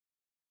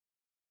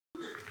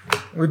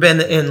We've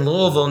been in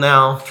Louisville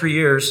now 3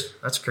 years.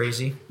 That's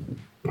crazy.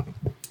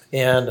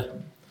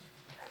 And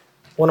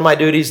one of my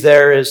duties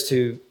there is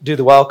to do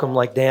the welcome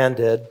like Dan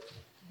did.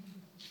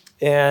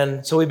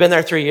 And so we've been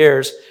there 3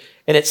 years,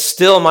 and it's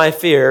still my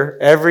fear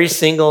every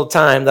single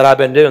time that I've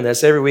been doing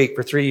this, every week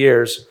for 3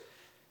 years,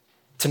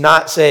 to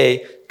not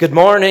say, good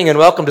morning and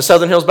welcome to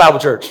Southern Hills Bible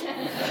Church.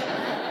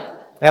 I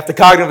have to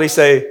cognitively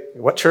say,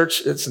 what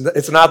church?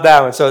 It's not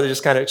that one. So it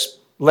just kind of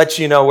lets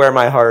you know where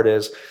my heart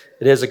is.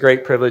 It is a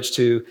great privilege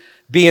to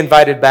be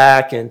invited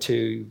back and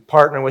to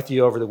partner with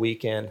you over the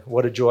weekend.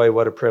 What a joy,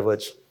 what a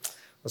privilege.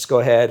 Let's go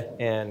ahead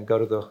and go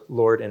to the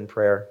Lord in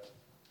prayer.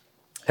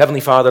 Heavenly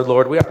Father,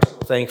 Lord, we are so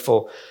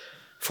thankful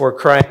for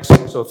Christ.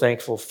 We're so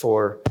thankful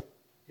for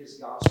His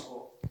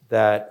gospel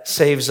that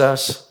saves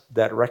us,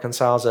 that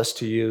reconciles us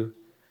to you,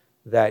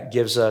 that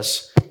gives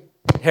us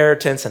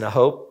inheritance and a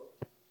hope.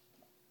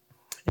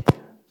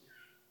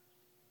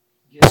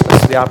 Gives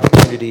us the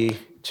opportunity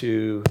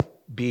to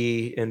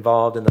be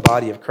involved in the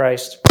body of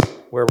Christ,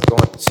 where we're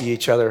going to see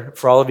each other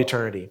for all of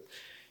eternity.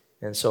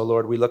 And so,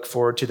 Lord, we look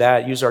forward to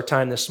that. Use our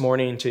time this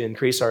morning to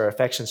increase our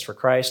affections for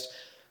Christ,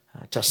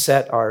 to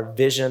set our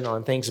vision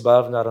on things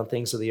above, not on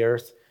things of the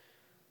earth.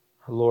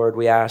 Lord,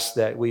 we ask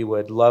that we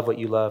would love what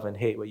you love and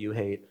hate what you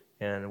hate.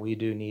 And we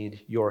do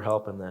need your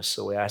help in this,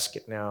 so we ask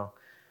it now.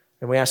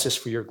 And we ask this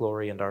for your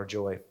glory and our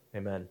joy.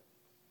 Amen.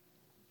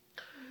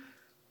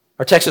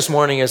 Our text this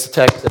morning is the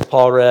text that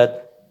Paul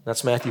read.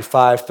 That's Matthew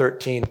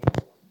 5:13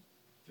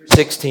 through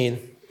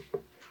 16.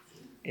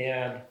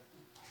 And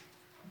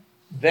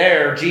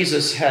there,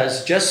 Jesus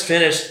has just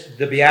finished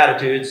the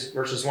Beatitudes,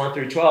 verses 1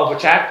 through 12,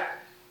 which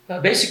act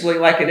basically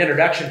like an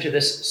introduction to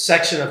this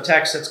section of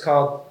text that's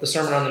called the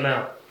Sermon on the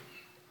Mount.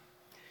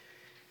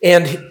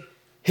 And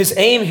his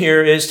aim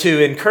here is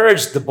to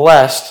encourage the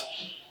blessed,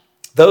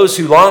 those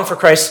who long for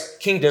Christ's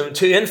kingdom,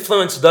 to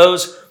influence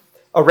those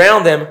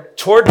around them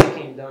toward the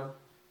kingdom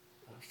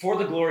for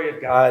the glory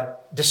of God,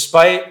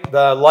 despite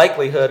the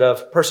likelihood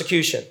of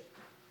persecution,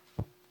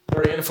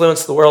 or to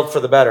influence the world for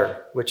the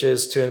better, which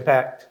is to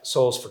impact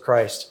souls for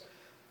Christ.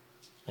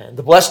 And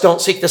the blessed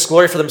don't seek this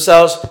glory for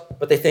themselves,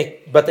 but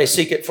they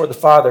seek it for the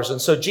Father's.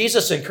 And so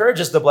Jesus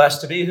encourages the blessed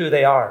to be who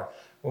they are.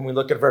 When we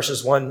look at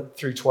verses 1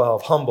 through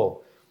 12,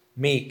 humble,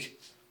 meek,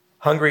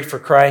 hungry for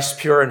Christ,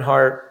 pure in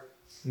heart,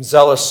 and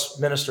zealous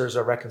ministers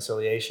of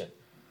reconciliation.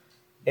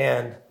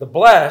 And the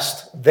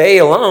blessed, they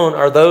alone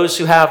are those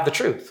who have the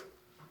truth.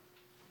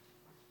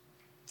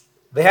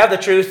 They have the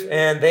truth,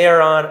 and they are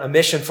on a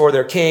mission for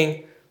their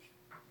king.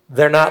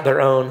 They're not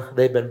their own.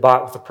 They've been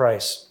bought with a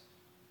price.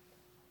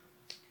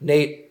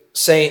 Nate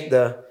Saint,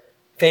 the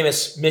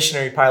famous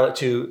missionary pilot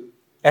to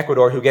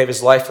Ecuador who gave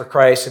his life for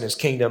Christ and his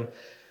kingdom,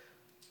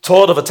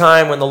 told of a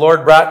time when the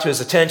Lord brought to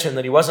his attention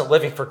that he wasn't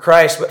living for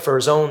Christ, but for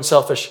his own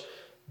selfish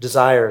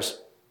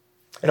desires.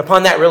 And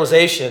upon that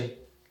realization,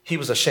 he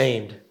was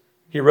ashamed.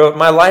 He wrote,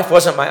 "My life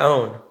wasn't my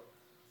own.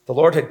 The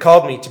Lord had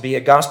called me to be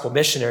a gospel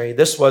missionary.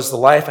 This was the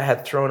life I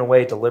had thrown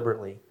away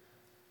deliberately."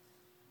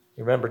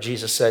 You remember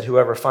Jesus said,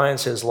 "Whoever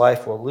finds his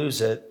life will lose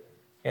it,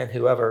 and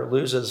whoever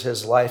loses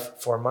his life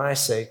for my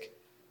sake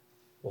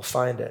will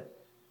find it."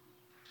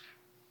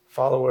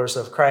 Followers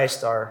of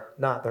Christ are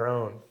not their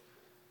own,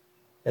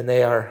 and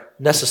they are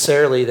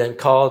necessarily then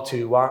called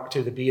to walk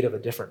to the beat of a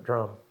different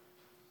drum.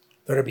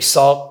 They're to be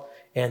salt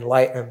and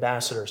light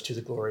ambassadors to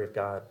the glory of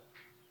God.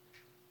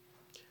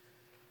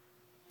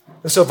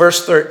 And so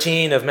verse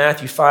 13 of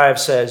Matthew 5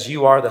 says,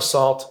 "You are the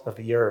salt of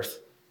the earth."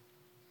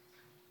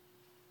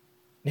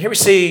 And here we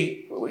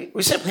see,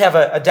 we simply have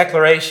a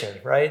declaration,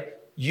 right?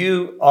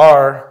 You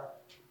are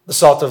the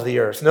salt of the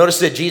earth. Notice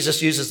that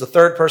Jesus uses the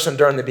third person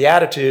during the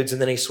Beatitudes,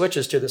 and then he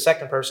switches to the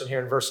second person here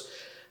in verse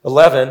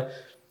 11.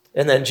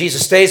 And then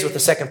Jesus stays with the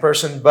second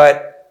person,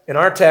 but in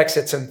our text,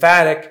 it's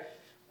emphatic,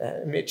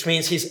 which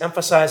means he's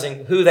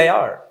emphasizing who they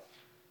are.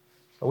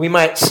 We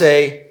might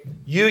say,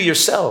 you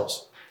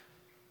yourselves.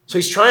 So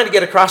he's trying to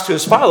get across to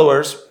his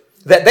followers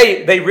that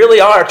they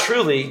really are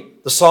truly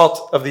the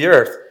salt of the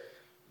earth.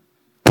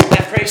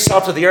 That phrase,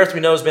 salt of the earth, we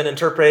know has been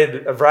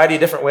interpreted a variety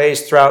of different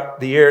ways throughout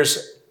the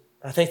years.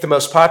 I think the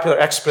most popular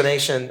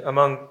explanation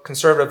among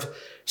conservative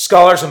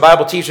scholars and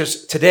Bible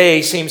teachers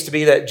today seems to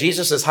be that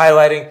Jesus is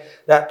highlighting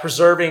that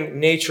preserving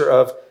nature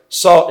of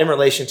salt in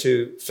relation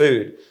to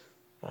food.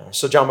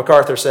 So John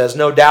MacArthur says,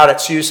 no doubt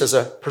its use as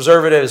a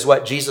preservative is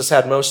what Jesus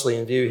had mostly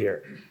in view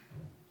here.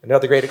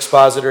 Another great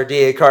expositor,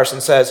 D.A. Carson,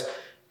 says,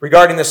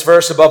 regarding this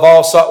verse, above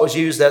all, salt was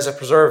used as a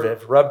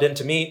preservative. Rubbed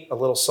into meat, a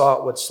little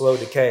salt would slow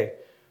decay.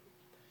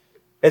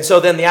 And so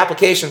then the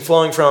application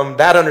flowing from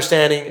that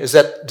understanding is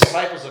that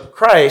disciples of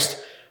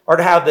Christ are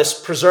to have this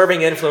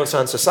preserving influence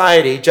on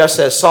society, just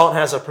as salt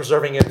has a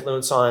preserving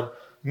influence on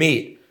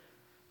meat.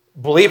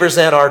 Believers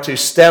then are to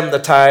stem the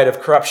tide of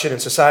corruption in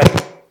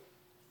society.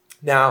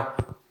 Now,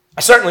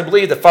 I certainly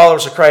believe that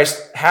followers of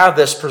Christ have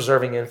this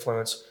preserving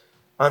influence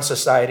on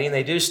society, and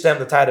they do stem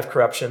the tide of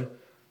corruption.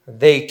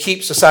 They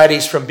keep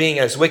societies from being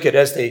as wicked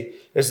as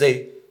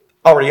they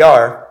already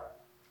are.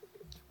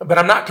 But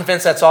I'm not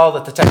convinced that's all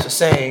that the text is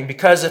saying,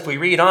 because if we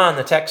read on,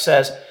 the text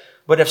says,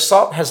 but if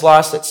salt has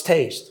lost its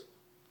taste,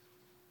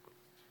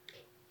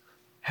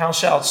 how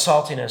shall its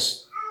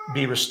saltiness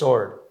be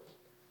restored?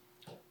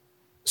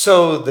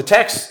 So the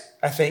text,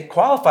 I think,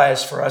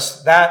 qualifies for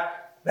us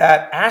that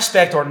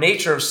aspect or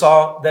nature of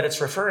salt that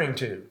it's referring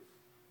to.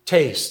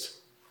 Taste,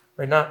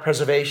 right? Not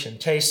preservation.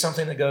 Taste,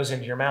 something that goes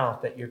into your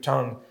mouth, that your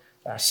tongue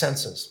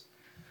senses.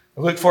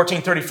 Luke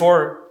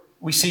 14:34,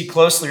 we see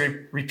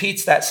closely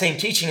repeats that same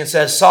teaching and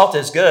says, salt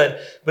is good,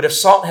 but if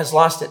salt has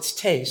lost its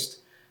taste,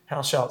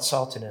 how shall its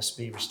saltiness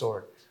be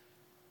restored?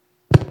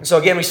 And so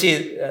again, we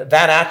see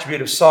that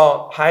attribute of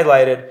salt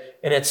highlighted,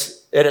 and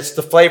it's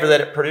the flavor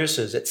that it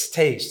produces, its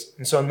taste.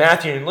 And so in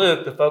Matthew and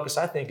Luke, the focus,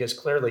 I think, is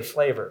clearly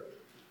flavor.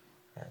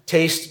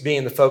 Taste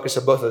being the focus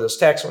of both of those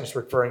texts when it's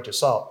referring to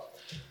salt.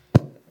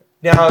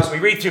 Now, as we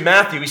read through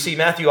Matthew, we see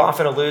Matthew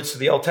often alludes to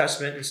the Old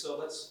Testament, and so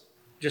let's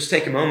just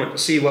take a moment to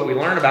see what we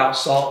learn about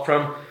salt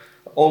from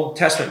Old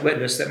Testament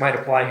witness that might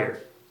apply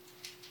here.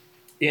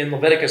 In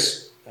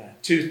Leviticus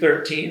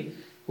 2:13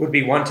 would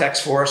be one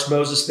text for us.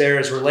 Moses there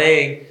is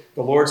relaying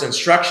the Lord's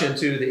instruction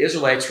to the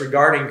Israelites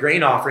regarding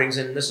grain offerings,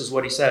 and this is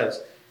what he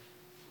says.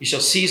 You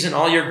shall season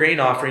all your grain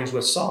offerings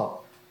with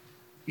salt.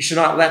 You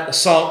shall not let the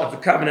salt of the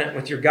covenant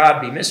with your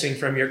God be missing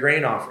from your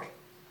grain offering.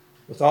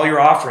 With all your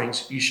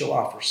offerings, you shall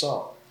offer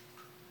salt.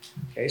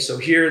 Okay, so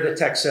here the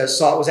text says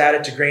salt was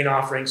added to grain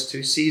offerings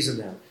to season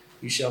them.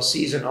 You shall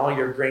season all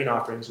your grain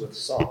offerings with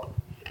salt.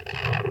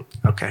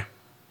 Okay.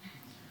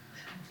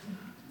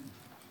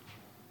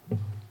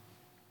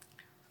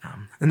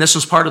 And this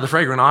was part of the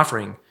fragrant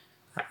offering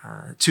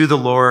to the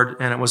Lord,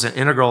 and it was an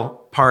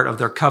integral part of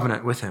their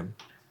covenant with him.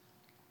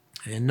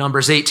 In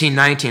Numbers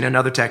 18:19,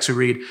 another text we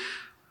read,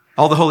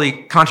 all the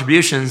holy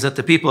contributions that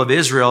the people of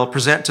Israel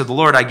present to the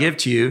Lord I give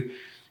to you,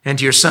 and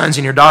to your sons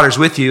and your daughters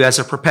with you as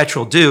a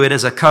perpetual due. It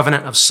is a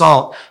covenant of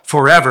salt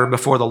forever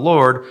before the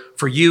Lord,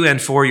 for you and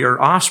for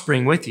your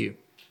offspring with you.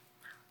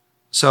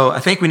 So I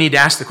think we need to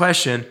ask the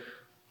question,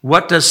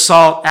 what does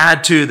salt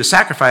add to the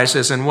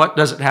sacrifices, and what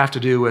does it have to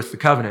do with the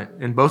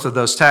covenant? In both of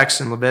those texts,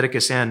 in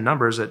Leviticus and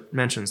Numbers, it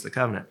mentions the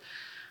covenant.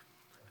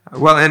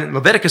 Well, in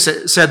Leviticus,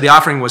 it said the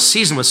offering was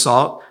seasoned with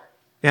salt,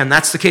 and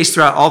that's the case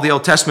throughout all the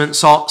Old Testament.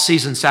 Salt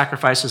seasons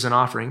sacrifices and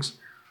offerings.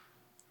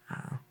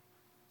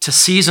 To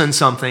season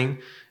something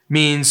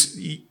means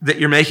that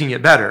you're making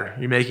it better.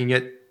 You're making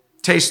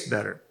it taste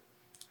better.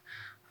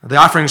 The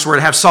offerings were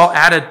to have salt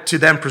added to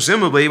them,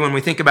 presumably, when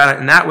we think about it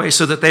in that way,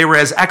 so that they were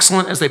as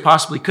excellent as they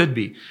possibly could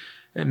be.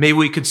 And maybe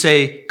we could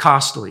say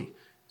costly.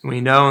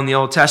 We know in the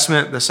Old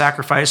Testament the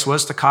sacrifice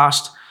was to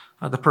cost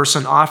the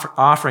person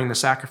offering the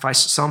sacrifice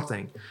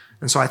something.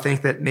 And so I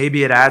think that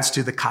maybe it adds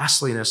to the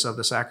costliness of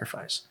the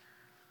sacrifice.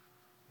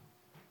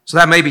 So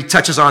that maybe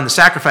touches on the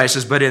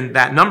sacrifices, but in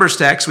that Numbers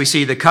text, we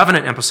see the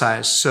covenant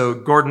emphasized. So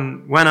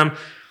Gordon Wenham,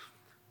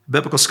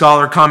 biblical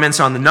scholar, comments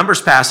on the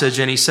Numbers passage,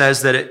 and he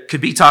says that it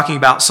could be talking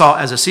about salt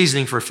as a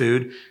seasoning for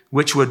food,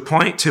 which would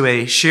point to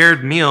a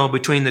shared meal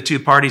between the two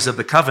parties of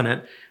the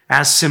covenant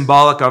as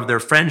symbolic of their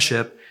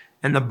friendship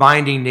and the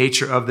binding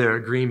nature of their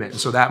agreement. And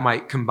so that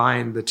might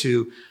combine the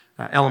two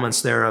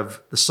elements there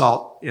of the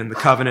salt in the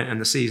covenant and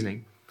the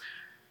seasoning.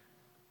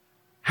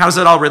 How does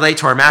it all relate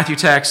to our Matthew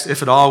text,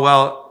 if at all?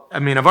 Well, I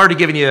mean, I've already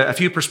given you a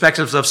few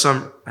perspectives of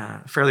some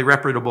fairly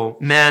reputable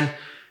men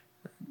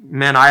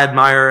I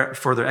admire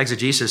for their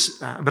exegesis.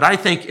 But I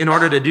think in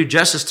order to do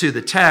justice to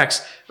the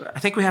text, I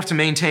think we have to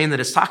maintain that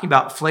it's talking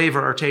about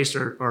flavor or taste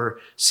or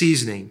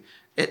seasoning,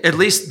 at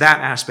least that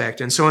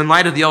aspect. And so in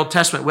light of the Old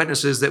Testament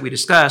witnesses that we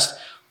discussed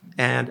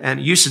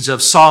and usage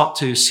of salt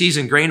to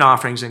season grain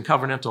offerings and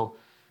covenantal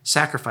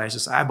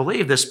sacrifices, I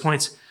believe this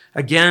points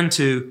again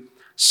to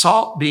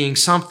salt being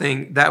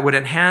something that would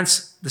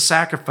enhance the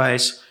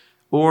sacrifice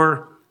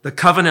or the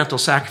covenantal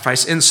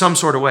sacrifice in some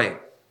sort of way.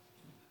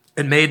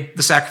 It made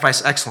the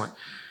sacrifice excellent.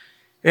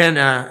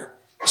 And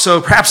so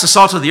perhaps the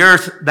salt of the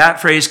earth, that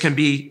phrase can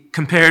be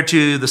compared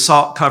to the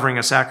salt covering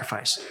a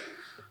sacrifice.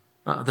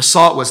 The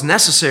salt was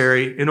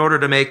necessary in order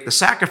to make the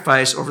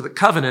sacrifice over the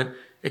covenant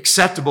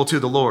acceptable to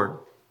the Lord.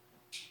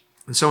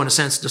 And so in a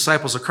sense,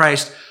 disciples of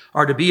Christ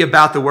are to be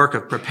about the work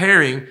of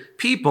preparing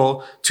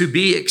people to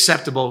be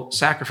acceptable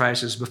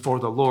sacrifices before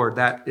the Lord.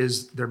 That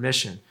is their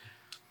mission.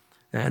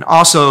 And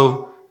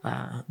also,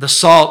 the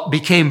salt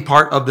became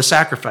part of the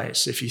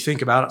sacrifice. If you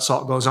think about it,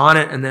 salt goes on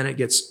it and then it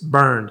gets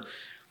burned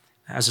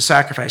as a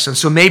sacrifice. And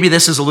so maybe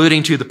this is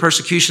alluding to the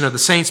persecution of the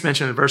saints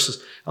mentioned in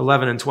verses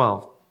 11 and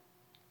 12.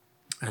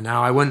 And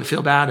now I wouldn't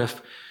feel bad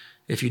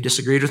if you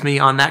disagreed with me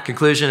on that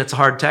conclusion. It's a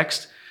hard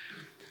text,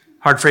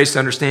 hard phrase to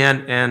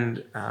understand.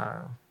 And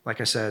like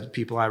I said,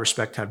 people I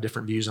respect have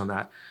different views on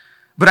that.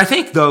 But I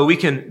think, though, we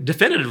can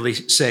definitively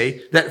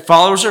say that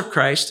followers of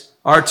Christ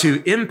are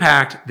to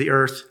impact the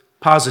earth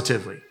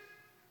positively.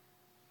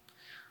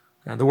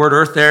 Now, the word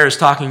earth there is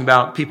talking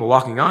about people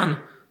walking on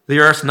the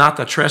earth, not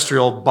the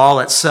terrestrial ball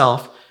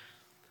itself.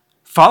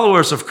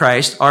 Followers of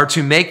Christ are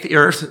to make the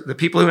earth, the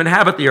people who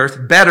inhabit the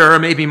earth, better, or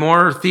maybe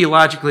more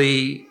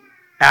theologically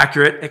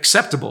accurate,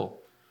 acceptable,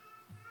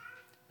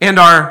 and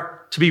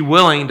are to be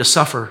willing to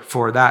suffer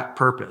for that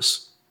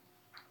purpose.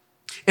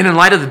 And in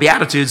light of the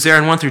Beatitudes there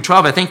in 1 through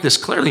 12, I think this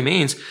clearly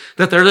means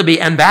that they're to be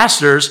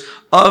ambassadors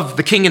of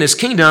the King and his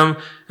kingdom,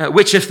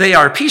 which if they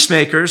are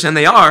peacemakers, and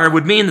they are,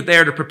 would mean that they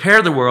are to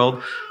prepare the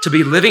world to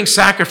be living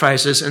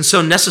sacrifices and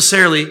so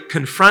necessarily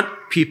confront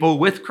people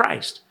with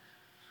Christ.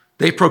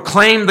 They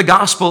proclaim the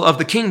gospel of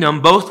the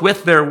kingdom both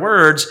with their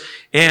words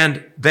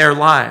and their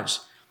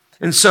lives.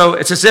 And so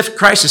it's as if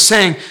Christ is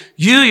saying,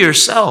 you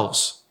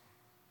yourselves,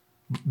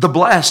 the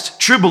blessed,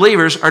 true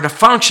believers, are to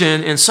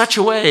function in such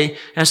a way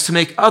as to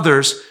make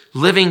others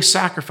living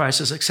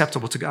sacrifices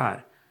acceptable to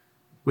God,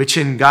 which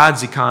in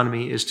God's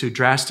economy is to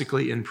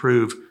drastically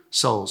improve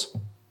souls.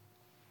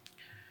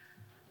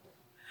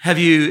 Have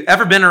you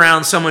ever been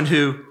around someone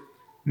who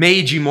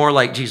made you more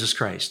like Jesus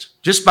Christ?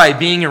 Just by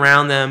being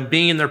around them,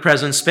 being in their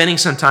presence, spending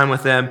some time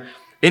with them,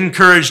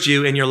 encouraged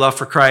you in your love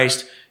for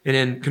Christ and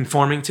in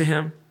conforming to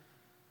him?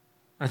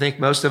 I think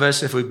most of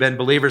us, if we've been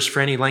believers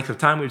for any length of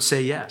time, we'd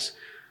say yes.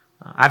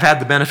 I've had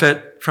the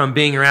benefit from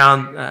being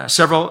around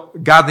several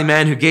godly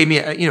men who gave me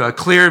a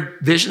clear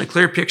vision, a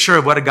clear picture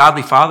of what a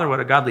godly father, what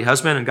a godly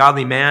husband and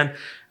godly man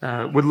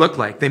would look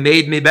like. They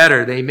made me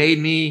better. They made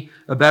me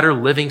a better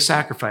living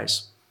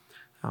sacrifice.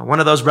 One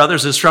of those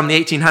brothers is from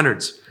the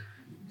 1800s.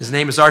 His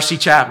name is R.C.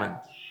 Chapman.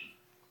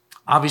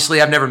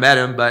 Obviously, I've never met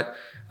him, but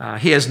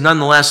he has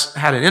nonetheless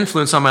had an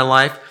influence on my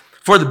life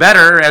for the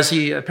better, as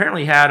he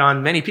apparently had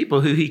on many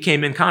people who he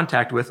came in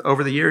contact with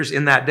over the years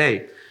in that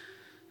day.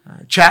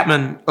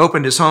 Chapman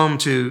opened his home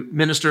to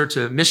minister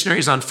to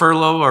missionaries on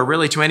furlough or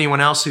really to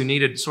anyone else who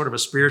needed sort of a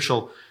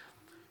spiritual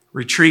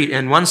retreat.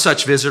 And one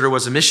such visitor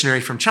was a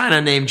missionary from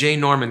China named J.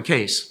 Norman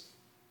Case.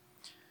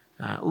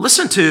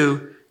 Listen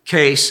to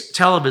Case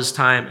tell of his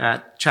time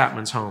at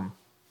Chapman's home.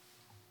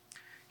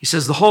 He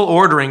says, the whole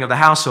ordering of the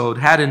household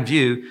had in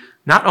view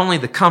not only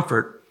the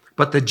comfort,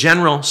 but the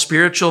general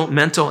spiritual,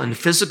 mental, and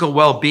physical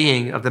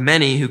well-being of the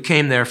many who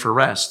came there for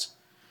rest.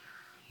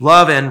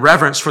 Love and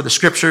reverence for the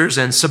scriptures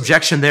and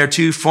subjection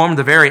thereto formed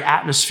the very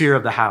atmosphere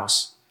of the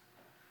house.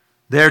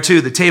 There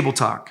too, the table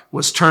talk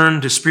was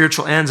turned to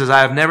spiritual ends as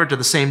I have never to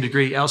the same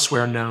degree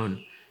elsewhere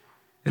known.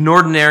 An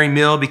ordinary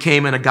meal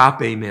became an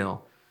agape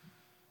meal,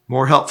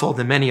 more helpful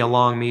than many a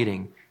long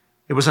meeting.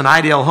 It was an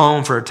ideal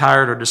home for a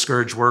tired or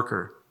discouraged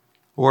worker,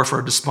 or for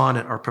a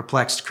despondent or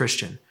perplexed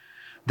Christian.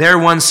 There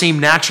one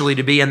seemed naturally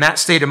to be in that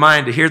state of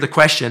mind to hear the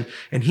question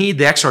and heed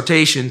the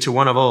exhortation to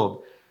one of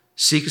old.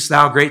 Seekest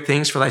thou great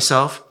things for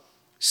thyself?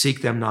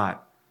 Seek them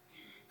not.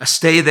 A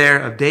stay there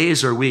of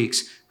days or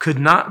weeks could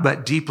not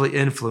but deeply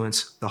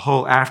influence the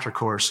whole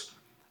aftercourse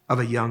of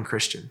a young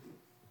Christian.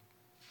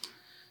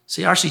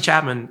 See, R.C.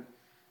 Chapman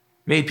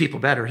made people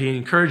better. He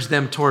encouraged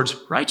them towards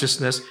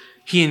righteousness.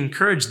 He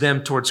encouraged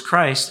them towards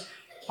Christ.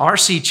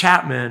 R.C.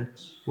 Chapman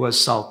was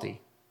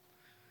salty.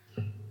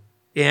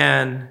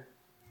 And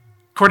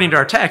according to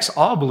our text,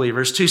 all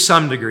believers, to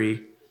some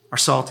degree, are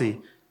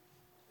salty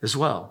as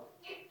well.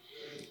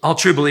 All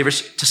true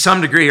believers, to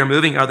some degree, are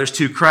moving others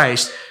to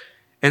Christ.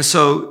 And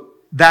so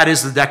that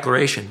is the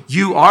declaration.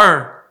 You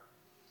are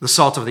the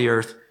salt of the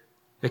earth.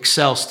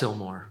 Excel still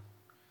more.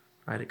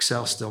 Right?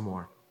 Excel still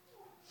more.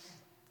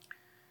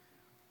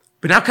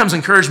 But now comes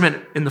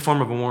encouragement in the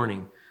form of a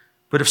warning.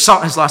 But if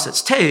salt has lost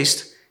its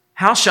taste,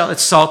 how shall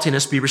its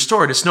saltiness be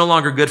restored? It's no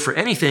longer good for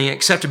anything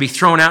except to be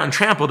thrown out and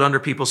trampled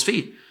under people's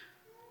feet.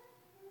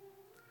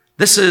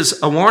 This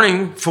is a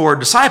warning for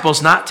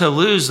disciples not to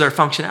lose their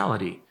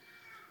functionality.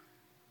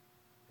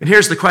 And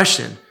here's the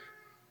question.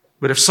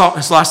 But if salt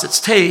has lost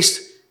its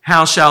taste,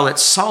 how shall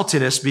its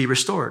saltiness be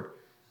restored?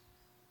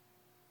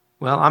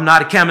 Well, I'm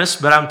not a chemist,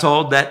 but I'm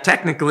told that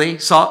technically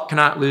salt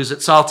cannot lose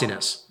its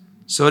saltiness.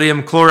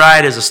 Sodium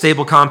chloride is a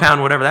stable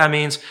compound, whatever that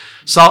means.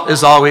 Salt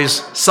is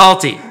always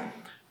salty.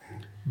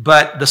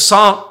 But the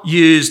salt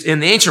used in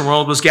the ancient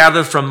world was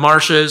gathered from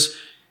marshes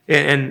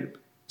and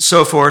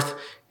so forth,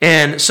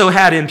 and so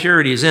had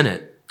impurities in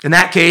it. In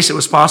that case, it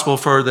was possible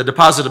for the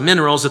deposit of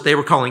minerals that they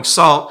were calling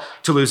salt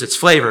to lose its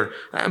flavor.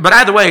 But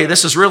either way,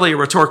 this is really a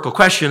rhetorical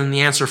question, and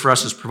the answer for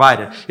us is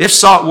provided. If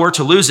salt were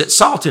to lose its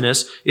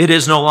saltiness, it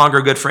is no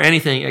longer good for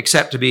anything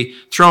except to be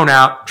thrown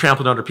out,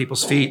 trampled under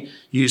people's feet,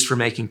 used for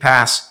making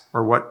pasts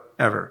or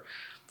whatever.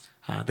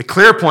 The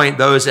clear point,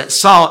 though, is that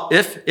salt,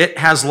 if it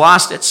has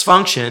lost its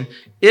function,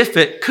 if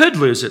it could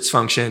lose its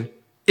function,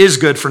 is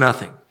good for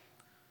nothing.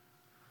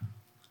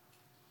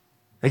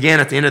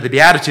 Again, at the end of the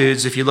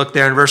Beatitudes, if you look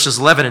there in verses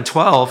 11 and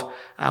 12,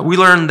 we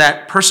learn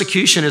that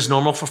persecution is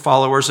normal for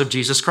followers of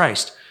Jesus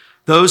Christ.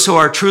 Those who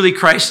are truly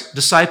Christ's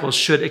disciples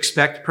should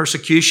expect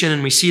persecution,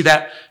 and we see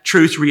that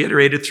truth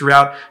reiterated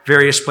throughout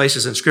various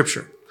places in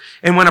Scripture.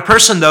 And when a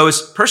person, though,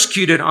 is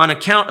persecuted on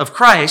account of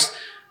Christ,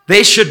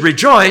 they should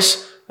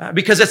rejoice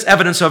because it's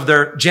evidence of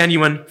their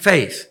genuine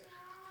faith.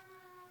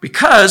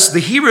 Because the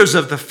heroes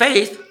of the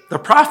faith, the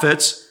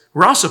prophets,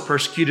 were also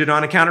persecuted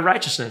on account of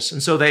righteousness,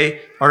 and so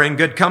they are in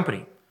good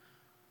company.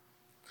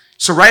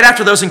 So right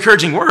after those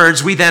encouraging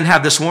words, we then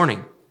have this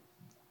warning.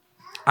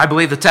 I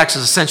believe the text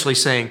is essentially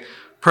saying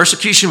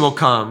persecution will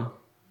come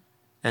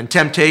and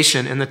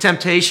the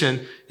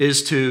temptation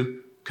is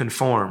to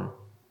conform.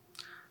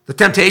 The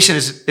temptation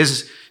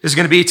is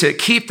going to be to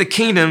keep the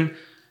kingdom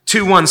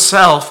to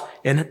oneself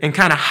and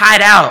kind of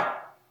hide out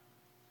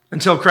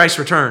until Christ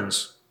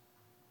returns.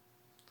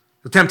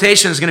 The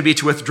temptation is going to be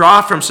to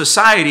withdraw from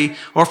society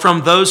or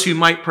from those who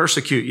might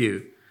persecute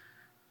you.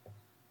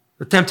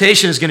 The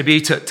temptation is going to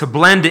be to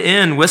blend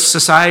in with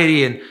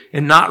society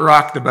and not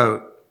rock the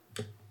boat.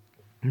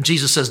 And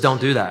Jesus says, don't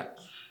do that.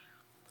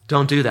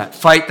 Don't do that.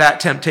 Fight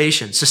that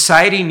temptation.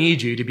 Society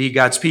needs you to be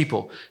God's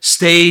people.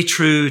 Stay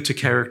true to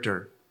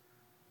character.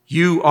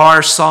 You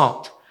are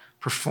salt.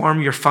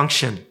 Perform your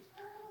function.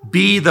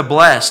 Be the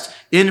blessed.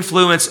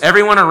 Influence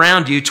everyone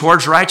around you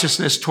towards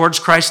righteousness, towards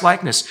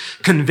Christ-likeness.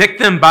 Convict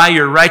them by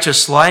your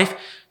righteous life.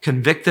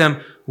 Convict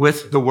them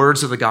with the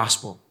words of the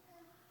gospel.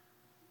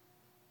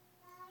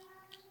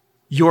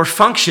 Your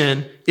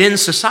function in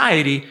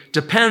society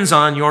depends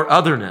on your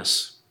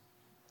otherness.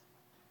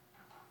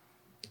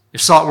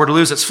 If salt were to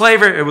lose its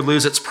flavor, it would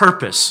lose its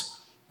purpose.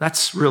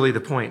 That's really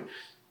the point.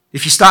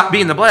 If you stop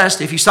being the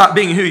blessed, if you stop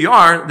being who you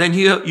are, then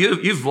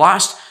you've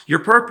lost your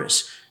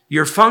purpose.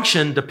 Your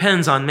function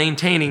depends on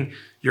maintaining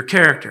your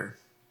character.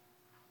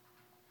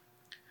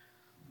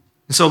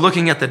 And so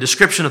looking at the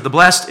description of the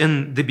blessed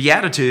in the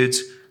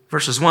Beatitudes,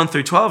 verses 1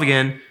 through 12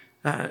 again,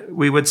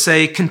 we would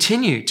say,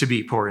 continue to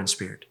be poor in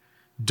spirit.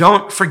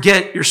 Don't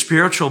forget your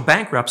spiritual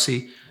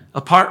bankruptcy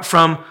apart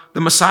from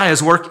the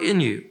Messiah's work in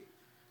you.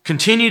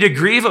 Continue to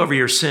grieve over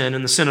your sin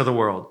and the sin of the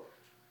world,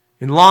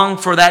 and long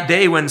for that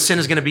day when sin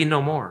is going to be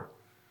no more.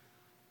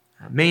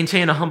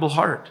 Maintain a humble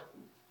heart,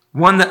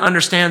 one that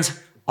understands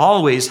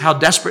always how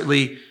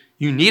desperately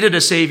you needed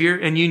a Savior,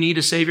 and you need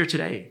a Savior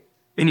today,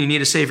 and you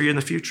need a Savior in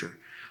the future.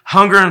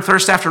 Hunger and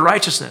thirst after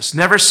righteousness.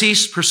 Never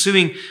cease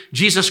pursuing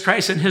Jesus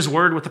Christ and His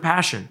word with a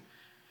passion.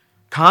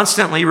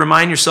 Constantly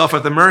remind yourself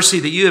of the mercy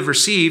that you have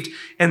received,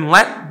 and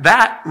let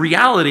that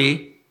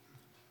reality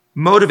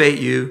motivate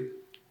you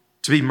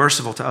to be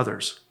merciful to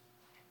others.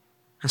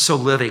 And so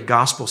live a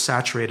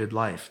gospel-saturated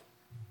life.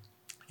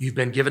 You've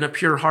been given a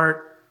pure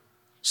heart,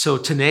 so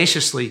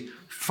tenaciously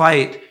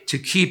fight to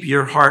keep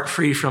your heart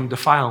free from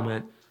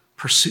defilement.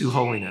 Pursue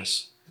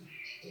holiness.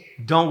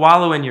 Don't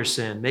wallow in your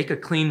sin. Make a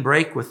clean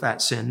break with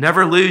that sin.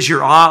 Never lose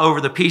your awe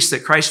over the peace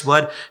that Christ's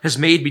blood has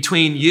made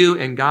between you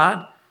and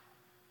God.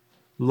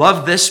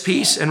 Love this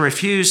peace and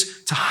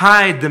refuse to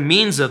hide the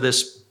means of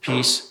this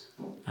peace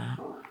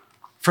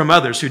from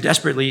others who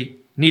desperately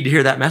need to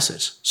hear that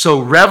message. So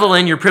revel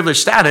in your privileged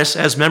status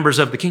as members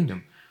of the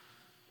kingdom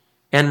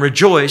and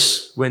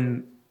rejoice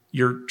when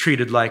you're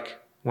treated like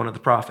one of the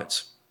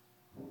prophets.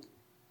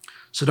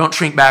 So don't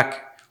shrink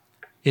back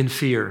in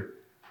fear.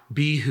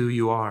 Be who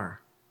you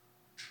are.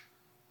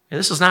 And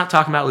this is not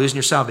talking about losing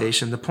your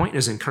salvation. The point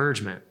is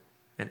encouragement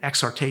and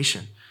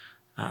exhortation.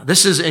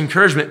 This is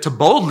encouragement to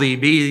boldly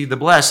be the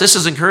blessed. This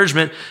is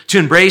encouragement to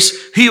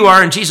embrace who you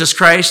are in Jesus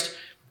Christ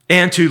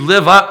and to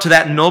live up to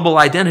that noble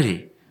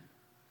identity.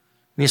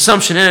 The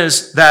assumption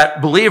is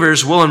that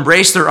believers will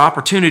embrace their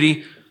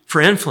opportunity for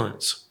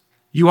influence.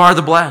 You are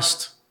the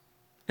blessed,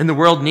 and the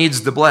world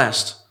needs the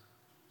blessed.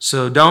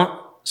 So don't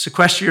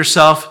sequester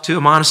yourself to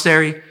a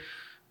monastery.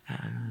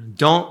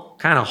 Don't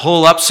kind of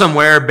hole up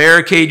somewhere,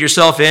 barricade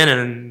yourself in,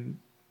 and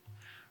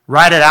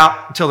ride it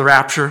out until the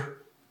rapture.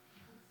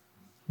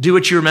 Do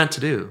what you were meant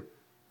to do.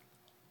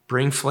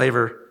 Bring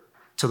flavor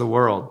to the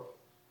world.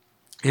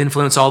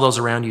 Influence all those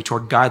around you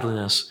toward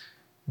godliness.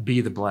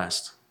 Be the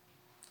blessed.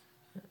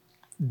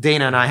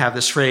 Dana and I have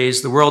this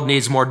phrase, the world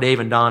needs more Dave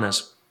and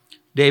Donnas.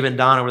 Dave and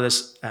Donna were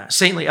this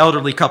saintly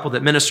elderly couple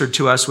that ministered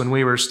to us when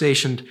we were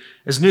stationed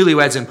as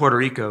newlyweds in Puerto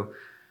Rico.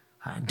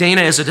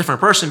 Dana is a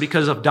different person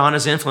because of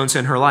Donna's influence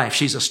in her life.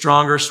 She's a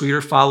stronger,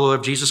 sweeter follower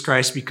of Jesus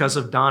Christ because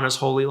of Donna's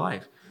holy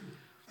life.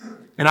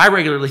 And I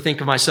regularly think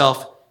of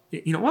myself,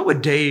 what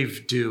would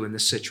Dave do in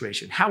this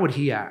situation? How would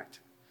he act?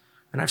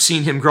 And I've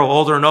seen him grow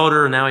older and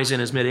older, and now he's in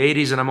his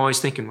mid-80s, and I'm always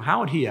thinking,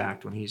 how would he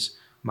act when he's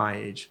my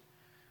age?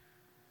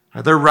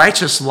 Their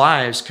righteous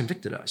lives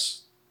convicted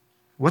us.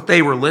 What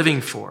they were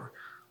living for,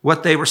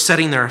 what they were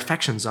setting their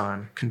affections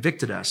on,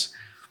 convicted us.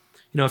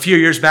 A few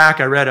years back,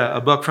 I read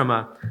a book from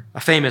a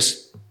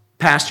famous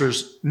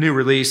pastor's new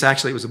release.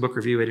 Actually, it was a book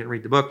review. I didn't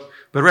read the book,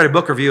 but I read a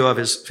book review of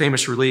his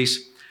famous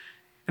release.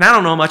 And I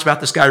don't know much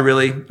about this guy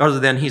really, other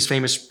than he's a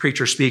famous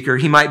preacher, speaker.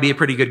 He might be a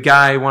pretty good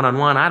guy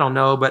one-on-one. I don't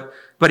know, but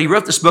he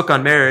wrote this book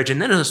on marriage.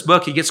 And then in this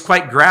book, he gets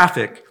quite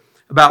graphic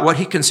about what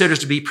he considers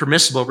to be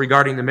permissible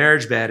regarding the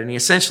marriage bed. And he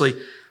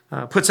essentially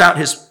puts out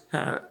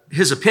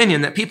his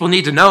opinion that people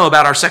need to know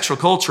about our sexual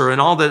culture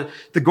and all the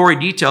gory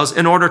details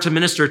in order to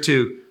minister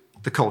to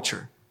the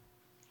culture.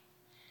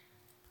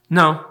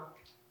 No.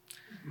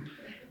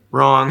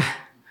 Wrong.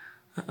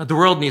 The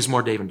world needs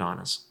more Dave and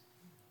Donnas.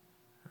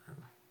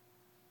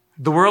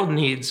 The world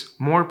needs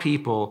more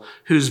people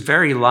whose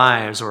very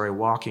lives are a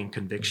walking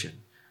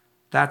conviction.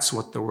 That's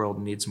what the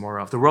world needs more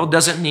of. The world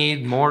doesn't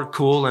need more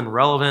cool and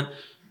relevant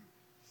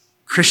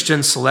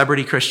Christians,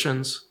 celebrity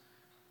Christians.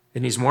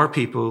 It needs more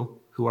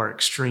people who are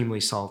extremely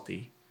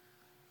salty.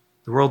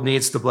 The world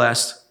needs the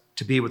blessed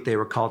to be what they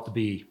were called to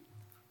be,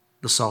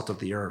 the salt of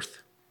the earth.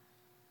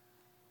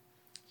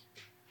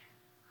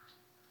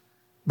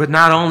 But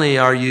not only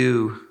are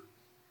you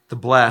the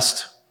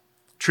blessed,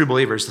 true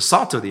believers, the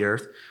salt of the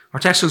earth, our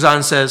text goes on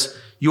and says,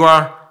 you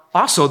are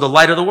also the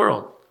light of the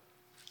world.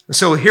 And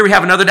so here we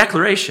have another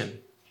declaration,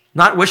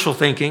 not wishful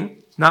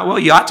thinking, not, well,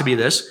 you ought to be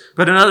this,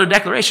 but another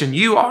declaration.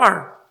 You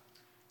are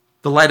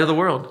the light of the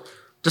world.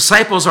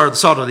 Disciples are the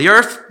salt of the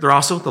earth. They're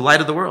also the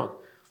light of the world.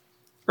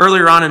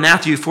 Earlier on in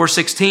Matthew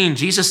 4:16,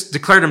 Jesus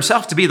declared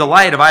himself to be the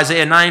light of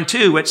Isaiah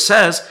 9:2, which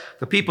says,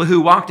 the people who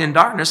walked in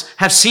darkness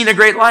have seen a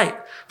great light.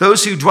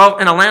 Those who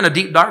dwelt in a land of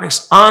deep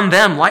darkness, on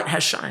them light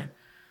has shined.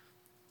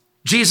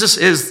 Jesus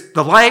is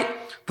the light.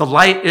 The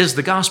light is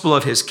the gospel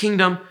of his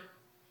kingdom.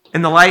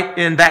 And the light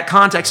in that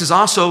context is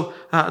also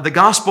the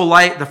gospel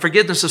light, the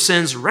forgiveness of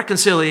sins,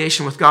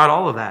 reconciliation with God,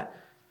 all of that.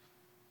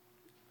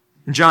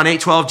 In John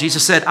 8:12,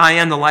 Jesus said, I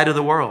am the light of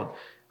the world.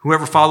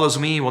 Whoever follows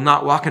me will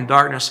not walk in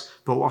darkness,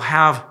 but will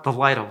have the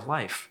light of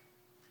life.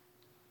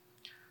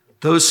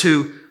 Those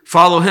who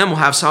follow him will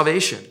have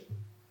salvation.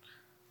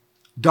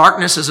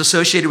 Darkness is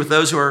associated with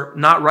those who are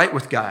not right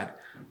with God.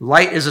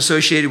 Light is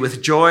associated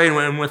with joy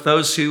and with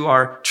those who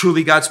are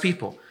truly God's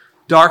people.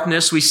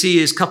 Darkness, we see,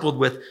 is coupled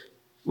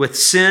with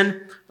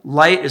sin.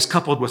 Light is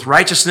coupled with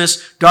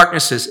righteousness.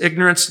 Darkness is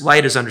ignorance.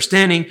 Light is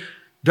understanding.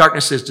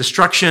 Darkness is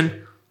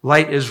destruction.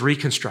 Light is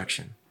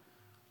reconstruction.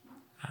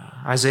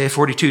 Isaiah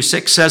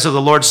 42:6 says of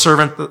the Lord's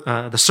servant,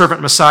 the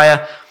servant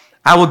Messiah,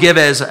 I will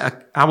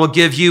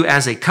give you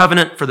as a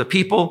covenant for the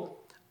people,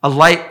 a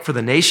light for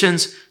the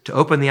nations, to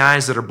open the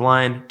eyes that are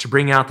blind, to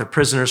bring out the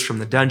prisoners from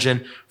the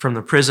dungeon, from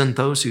the prison,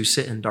 those who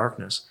sit in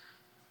darkness.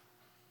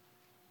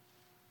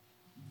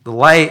 The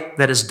light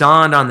that has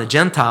dawned on the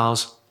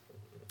Gentiles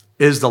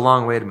is the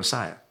long-awaited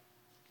Messiah.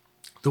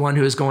 The one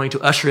who is going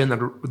to usher in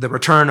the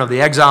return of the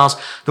exiles,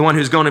 the one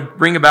who's going to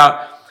bring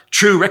about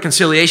true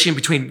reconciliation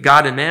between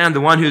God and man, the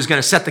one who's going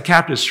to set the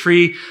captives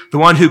free, the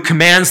one who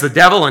commands the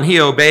devil and he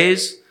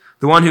obeys,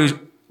 the one who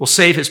will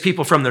save his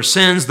people from their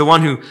sins, the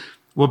one who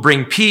will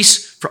bring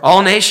peace for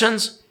all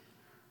nations.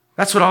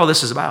 That's what all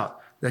this is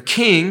about. The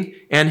king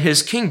and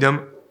his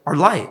kingdom are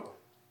light.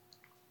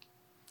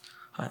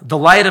 The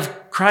light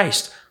of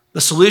Christ, the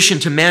solution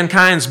to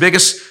mankind's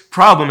biggest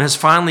problem, has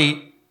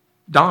finally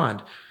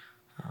dawned.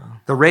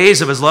 The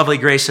rays of his lovely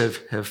grace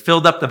have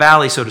filled up the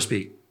valley, so to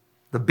speak.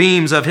 The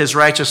beams of his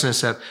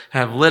righteousness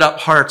have lit up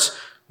hearts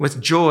with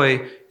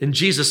joy, and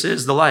Jesus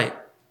is the light.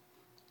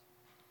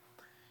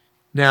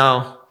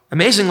 Now,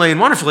 amazingly and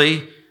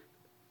wonderfully,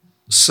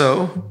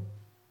 so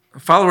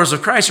followers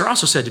of Christ are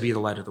also said to be the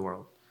light of the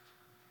world.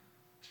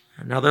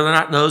 Now, they're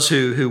not those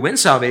who win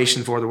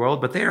salvation for the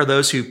world, but they are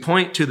those who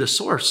point to the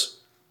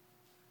source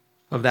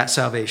of that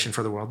salvation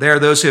for the world. They are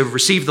those who have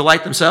received the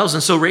light themselves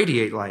and so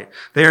radiate light.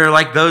 They are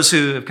like those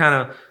who have kind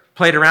of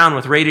played around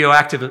with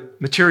radioactive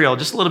material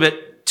just a little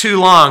bit too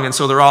long, and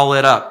so they're all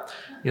lit up.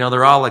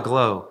 They're all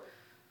aglow.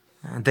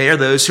 And they are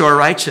those who are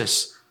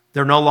righteous.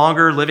 They're no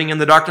longer living in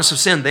the darkness of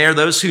sin. They are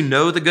those who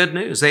know the good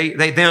news.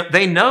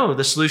 They know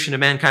the solution to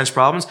mankind's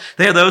problems.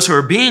 They are those who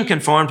are being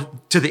conformed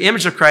to the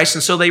image of Christ,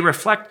 and so they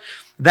reflect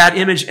that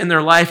image in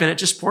their life, and it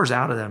just pours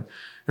out of them.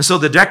 And so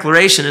the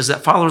declaration is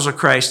that followers of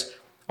Christ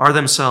are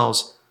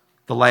themselves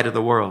the light of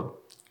the world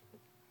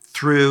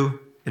through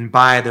and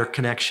by their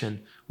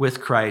connection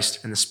with Christ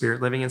and the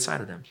Spirit living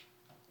inside of them.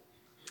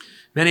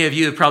 Many of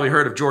you have probably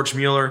heard of George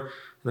Mueller,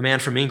 the man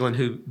from England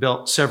who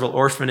built several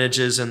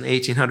orphanages in the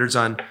 1800s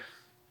on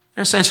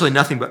essentially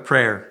nothing but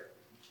prayer.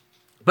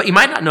 But you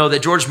might not know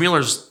that George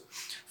Mueller's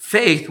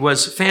faith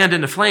was fanned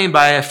into flame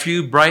by a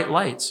few bright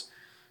lights.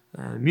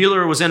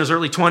 Mueller was in his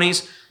early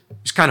 20s. He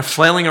was kind of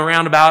flailing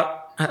around about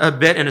a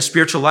bit in his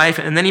spiritual life,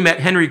 and then he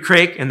met Henry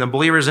Craik and the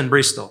believers in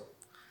Bristol.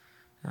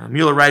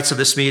 Mueller writes of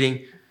this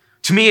meeting,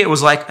 to me it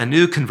was like a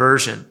new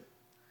conversion.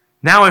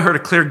 Now I heard a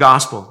clear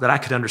gospel that I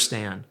could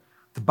understand.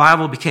 The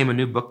Bible became a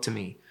new book to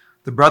me.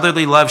 The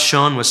brotherly love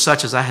shown was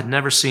such as I had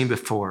never seen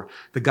before.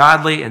 The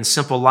godly and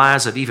simple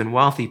lives of even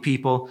wealthy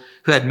people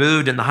who had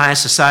moved in the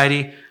highest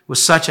society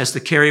was such as to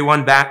carry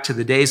one back to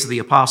the days of the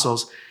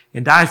apostles,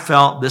 and I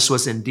felt this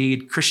was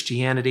indeed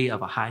Christianity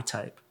of a high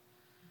type.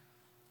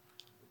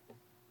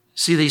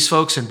 See, these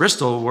folks in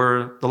Bristol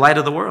were the light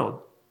of the world.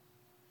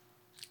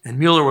 And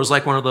Mueller was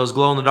like one of those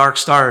glow-in-the-dark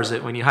stars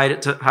that when you held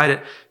it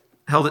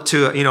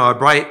to a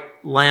bright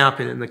lamp,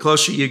 and the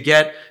closer you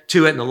get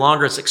to it and the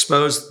longer it's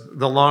exposed,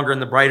 the longer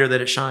and the brighter that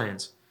it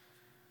shines.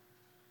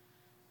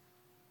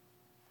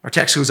 Our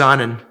text goes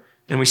on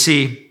and we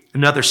see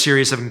another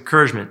series of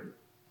encouragement.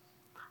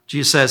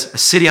 Jesus says, a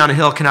city on a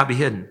hill cannot be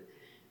hidden.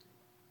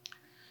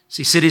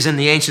 See, cities in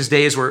the ancient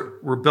days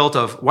were built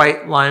of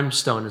white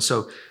limestone, and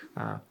so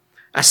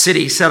a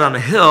city set on a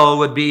hill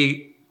would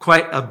be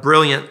quite a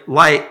brilliant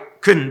light,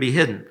 couldn't be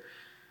hidden.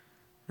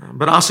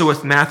 But also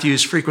with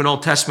Matthew's frequent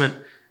Old Testament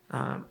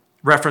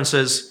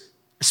references,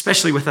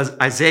 especially with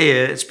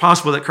Isaiah, it's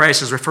possible that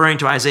Christ is referring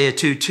to Isaiah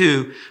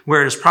 2:2,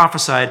 where it is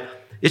prophesied,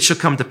 it shall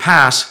come to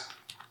pass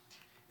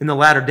in the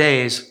latter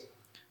days,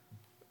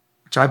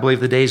 which I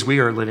believe the days we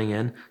are living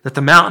in, that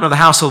the mountain of the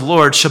house of the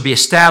Lord shall be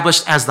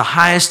established as the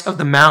highest of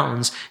the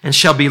mountains and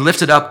shall be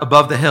lifted up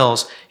above the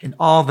hills, and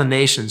all the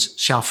nations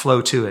shall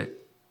flow to it.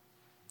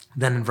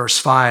 Then in verse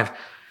 5,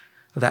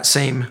 of that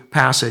same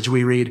passage,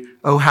 we read,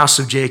 O house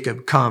of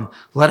Jacob, come,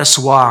 let us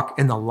walk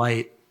in the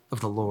light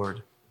of the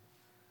Lord.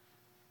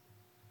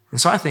 And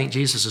so I think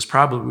Jesus is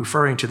probably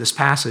referring to this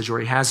passage where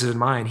he has it in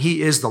mind.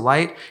 He is the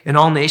light, and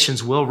all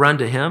nations will run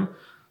to him.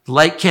 The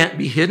light can't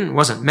be hidden. It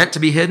wasn't meant to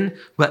be hidden,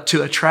 but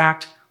to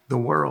attract the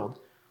world.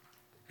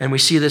 And we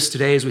see this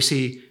today as we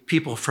see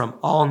people from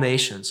all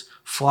nations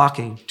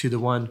flocking to the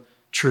one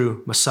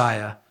true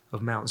Messiah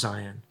of Mount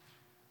Zion.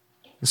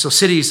 And so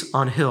cities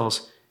on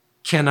hills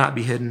cannot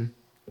be hidden,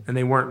 and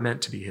they weren't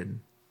meant to be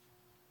hidden.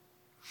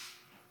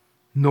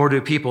 Nor do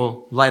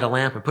people light a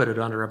lamp and put it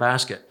under a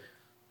basket.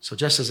 So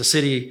just as a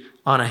city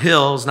on a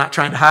hill is not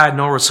trying to hide,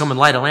 nor would someone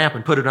light a lamp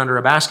and put it under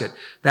a basket.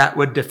 That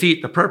would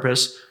defeat the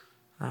purpose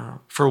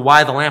for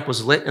why the lamp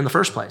was lit in the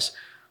first place.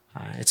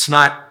 It's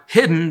not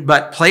hidden,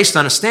 but placed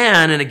on a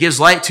stand, and it gives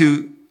light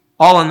to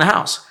all in the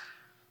house.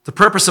 The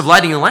purpose of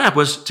lighting the lamp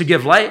was to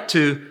give light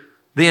to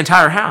the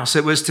entire house.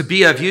 It was to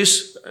be of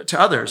use to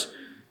others.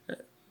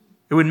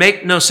 It would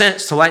make no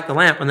sense to light the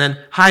lamp and then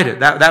hide it.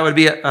 That would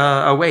be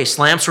a waste.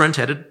 Lamps were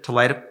intended to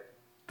light up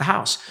the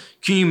house.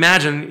 Can you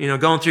imagine,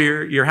 going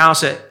through your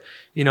house at,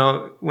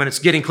 when it's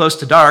getting close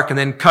to dark and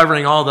then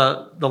covering all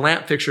the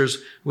lamp fixtures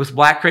with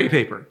black crepe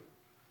paper?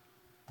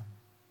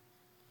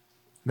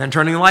 And then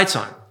turning the lights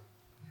on.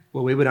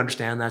 Well, we would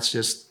understand that's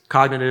just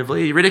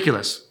cognitively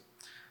ridiculous.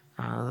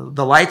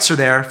 The lights are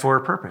there for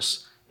a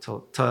purpose,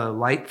 to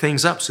light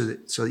things up so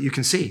that you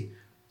can see.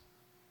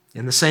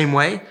 In the same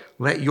way,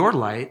 let your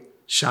light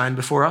shine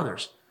before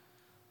others.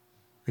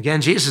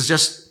 Again, Jesus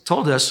just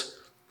told us,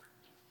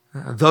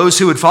 those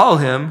who would follow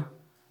him,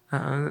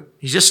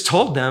 he just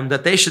told them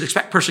that they should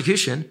expect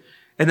persecution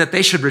and that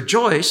they should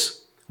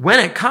rejoice when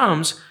it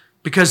comes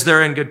because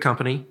they're in good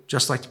company,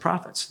 just like the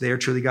prophets. They are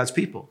truly God's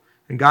people.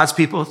 And God's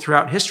people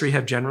throughout history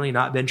have generally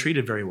not been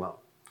treated very well.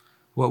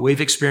 What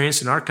we've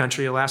experienced in our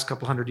country the last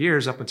couple hundred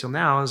years up until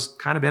now has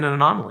kind of been an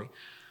anomaly.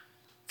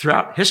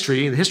 Throughout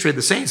history, the history of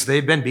the saints,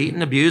 they've been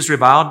beaten, abused,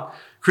 reviled,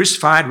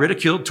 crucified,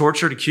 ridiculed,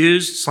 tortured,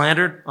 accused,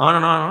 slandered, on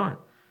and on and on.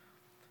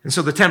 And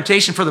so the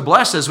temptation for the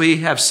blessed, as we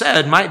have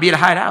said, might be to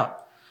hide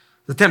out.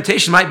 The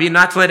temptation might be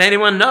not to let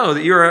anyone know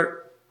that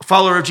you're a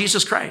follower of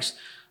Jesus Christ.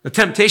 The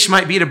temptation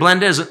might be to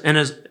blend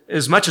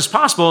as much as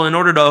possible in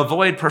order to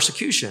avoid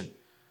persecution.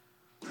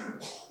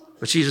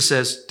 But Jesus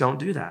says, don't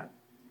do that.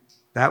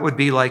 That would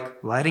be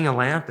like lighting a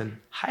lamp and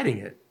hiding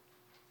it.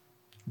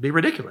 It'd be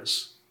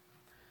ridiculous.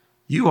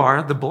 You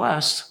are the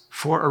blessed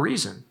for a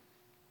reason.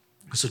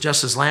 So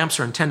just as lamps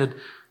are intended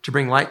to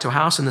bring light to a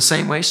house, in the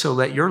same way, so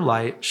let your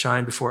light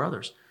shine before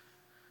others.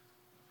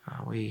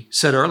 We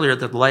said earlier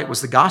that the light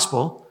was the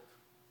gospel.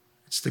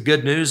 It's the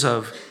good news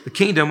of the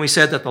kingdom. We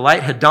said that the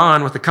light had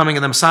dawned with the coming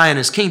of the Messiah and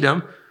his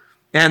kingdom,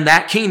 and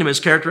that kingdom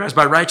is characterized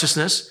by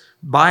righteousness,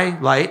 by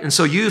light. And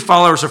so you,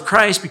 followers of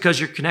Christ,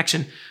 because your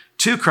connection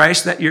to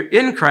Christ, that you're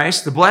in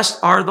Christ, the blessed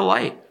are the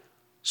light.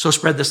 So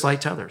spread this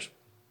light to others.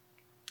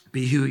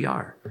 Be who you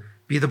are.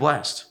 Be the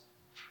blessed.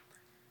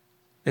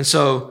 And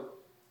so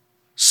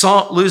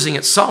salt losing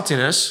its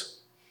saltiness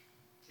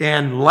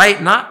and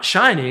light not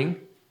shining,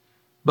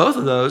 both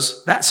of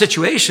those, that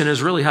situation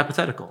is really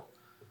hypothetical.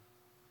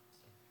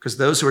 Because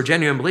those who are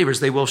genuine believers,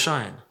 they will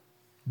shine.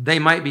 They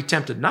might be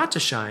tempted not to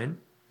shine.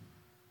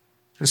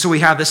 And so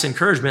we have this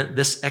encouragement,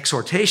 this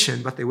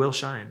exhortation, but they will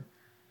shine.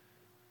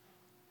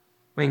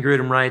 Wayne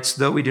Grudem writes,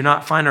 though we do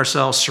not find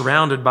ourselves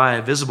surrounded by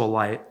a visible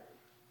light,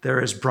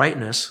 there is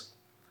brightness,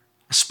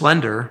 a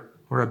splendor,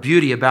 or a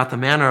beauty about the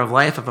manner of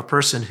life of a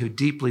person who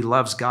deeply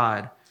loves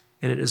God,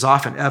 and it is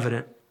often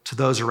evident to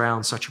those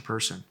around such a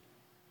person.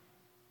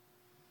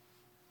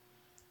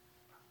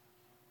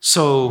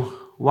 So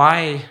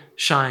why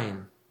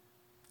shine?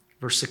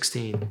 Verse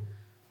 16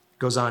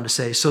 goes on to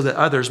say, so that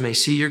others may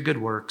see your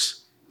good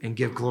works and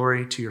give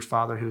glory to your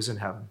Father who is in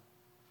heaven.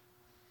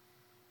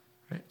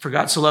 Right? For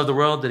God so loved the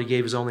world that he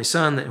gave his only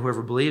Son, that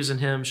whoever believes in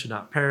him should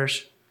not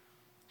perish,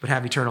 but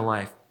have eternal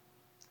life.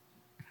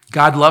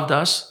 God loved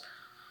us,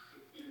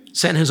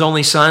 sent his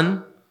only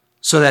Son,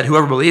 so that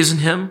whoever believes in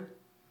him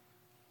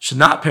should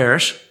not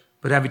perish,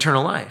 but have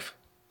eternal life.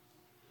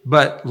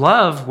 But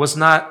love was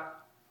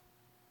not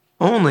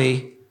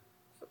only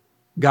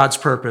God's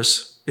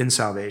purpose in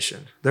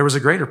salvation. There was a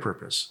greater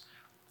purpose,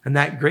 and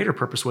that greater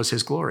purpose was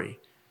his glory.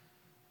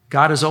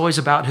 God is always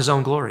about his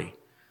own glory.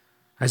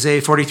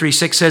 Isaiah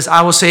 43:6 says,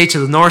 I will say to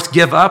the north,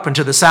 give up, and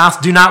to the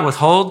south, do not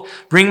withhold.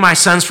 Bring my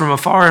sons from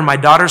afar and my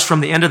daughters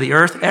from the end of the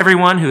earth,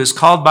 everyone who is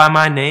called by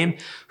my name,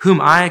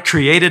 whom I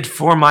created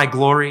for my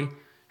glory,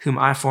 whom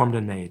I formed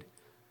and made.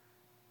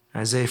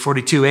 Isaiah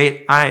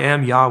 42:8, I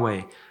am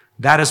Yahweh.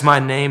 That is my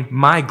name.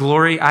 My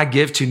glory I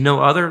give to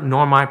no other,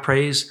 nor my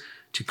praise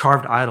to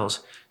carved idols.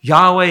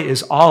 Yahweh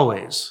is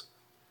always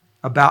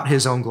about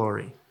his own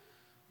glory.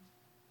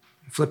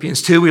 In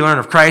Philippians 2, we learn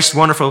of Christ's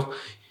wonderful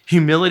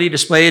humility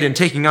displayed in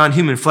taking on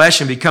human flesh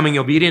and becoming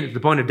obedient at the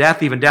point of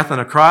death, even death on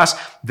a cross.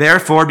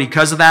 Therefore,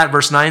 because of that,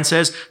 verse 9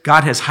 says,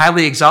 God has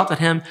highly exalted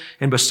him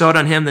and bestowed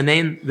on him the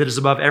name that is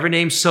above every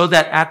name, so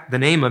that at the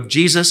name of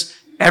Jesus,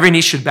 every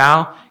knee should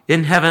bow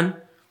in heaven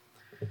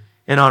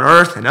and on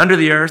earth and under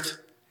the earth,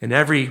 and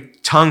every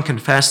tongue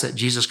confess that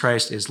Jesus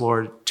Christ is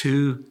Lord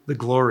to the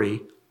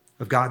glory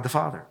of God the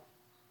Father.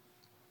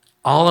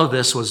 All of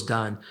this was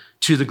done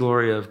to the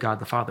glory of God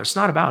the Father. It's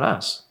not about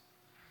us.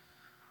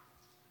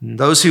 And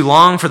those who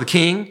long for the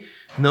King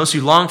and those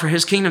who long for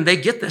his kingdom, they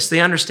get this. They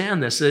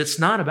understand this. That it's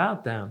not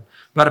about them,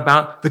 but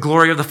about the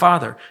glory of the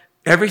Father.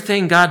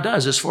 Everything God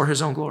does is for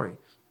his own glory.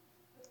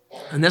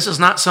 And this is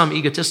not some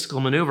egotistical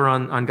maneuver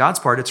on God's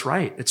part. It's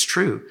right. It's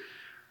true.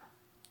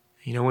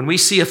 You know, when we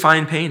see a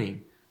fine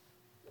painting,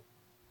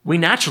 we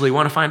naturally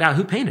want to find out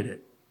who painted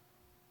it,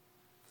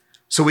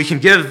 so we can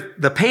give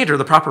the painter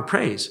the proper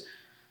praise.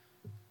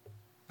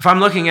 If I'm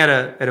looking at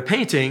a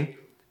painting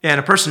and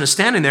a person is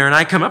standing there and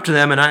I come up to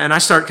them and I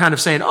start kind of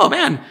saying, oh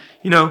man,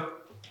 you know,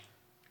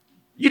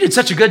 you did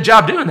such a good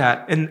job doing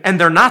that, and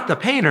they're not the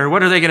painter,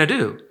 what are they going to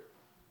do?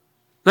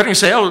 They're going to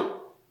say, oh,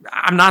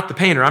 I'm not the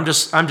painter, I'm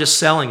just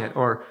selling it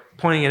or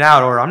pointing it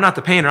out, or I'm not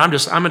the painter, I'm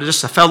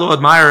just a fellow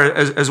admirer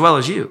as well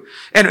as you.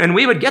 And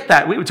we would get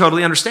that. We would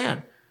totally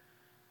understand.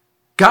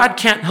 God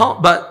can't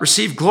help but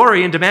receive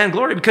glory and demand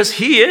glory because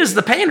he is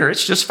the painter.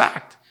 It's just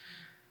fact.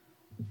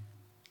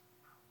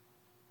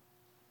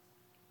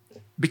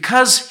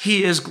 Because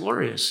he is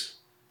glorious.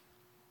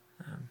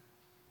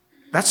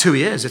 That's who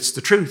he is. It's the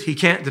truth. He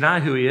can't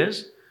deny who he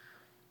is.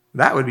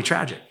 That would be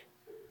tragic.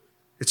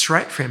 It's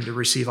right for him to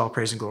receive all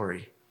praise and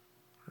glory.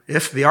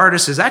 If the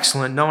artist is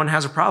excellent, no one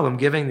has a problem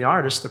giving the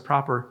artist the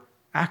proper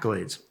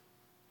accolades.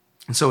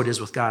 And so it is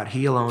with God.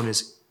 He alone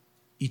is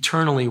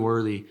eternally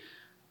worthy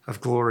of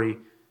glory.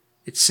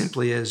 It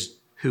simply is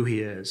who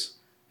he is.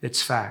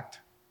 It's fact.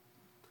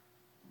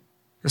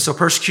 And so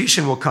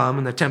persecution will come,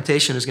 and the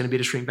temptation is going to be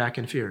to shrink back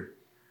in fear.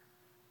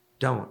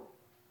 Don't.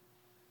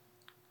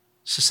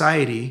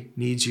 Society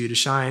needs you to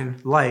shine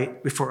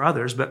light before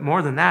others, but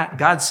more than that,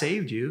 God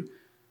saved you.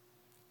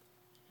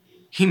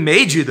 He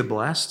made you the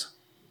blessed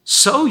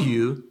so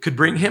you could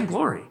bring him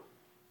glory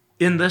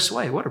in this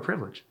way. What a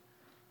privilege.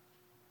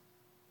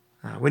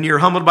 When you're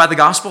humbled by the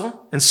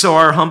gospel and so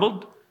are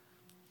humbled,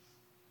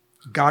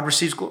 God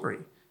receives glory.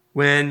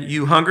 When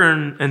you hunger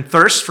and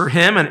thirst for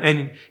him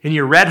and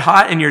you're red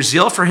hot in your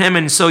zeal for him,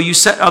 and so you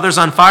set others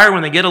on fire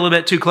when they get a little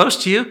bit too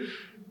close to you,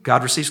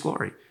 God receives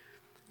glory.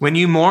 When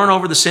you mourn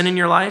over the sin in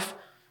your life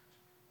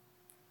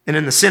and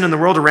in the sin in the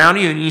world around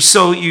you, and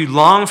you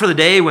long for the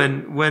day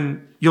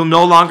when you'll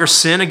no longer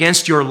sin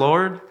against your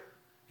Lord,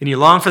 and you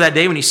long for that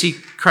day when you see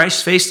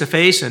Christ face to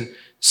face and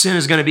sin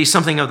is going to be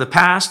something of the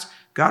past,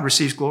 God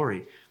receives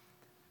glory.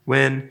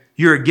 When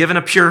you're given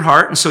a pure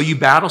heart and so you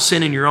battle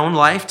sin in your own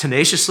life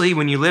tenaciously,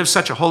 when you live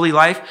such a holy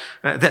life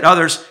that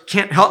others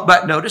can't help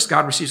but notice,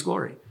 God receives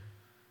glory.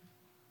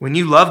 When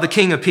you love the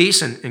King of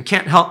Peace and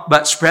can't help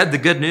but spread the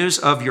good news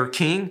of your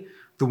King,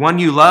 the one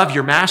you love,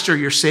 your master,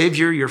 your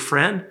Savior, your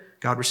friend,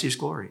 God receives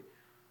glory.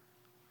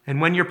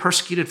 And when you're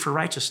persecuted for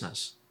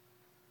righteousness,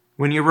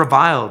 when you're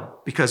reviled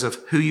because of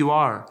who you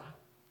are,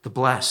 the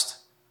blessed,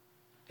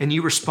 and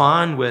you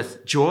respond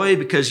with joy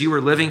because you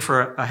were living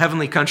for a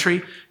heavenly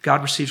country,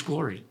 God receives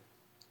glory.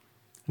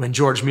 When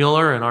George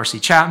Mueller and R.C.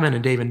 Chapman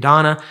and Dave and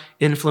Donna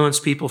influence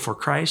people for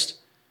Christ,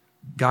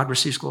 God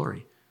receives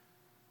glory.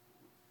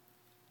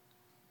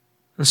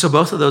 And so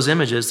both of those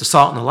images, the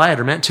salt and the light,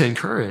 are meant to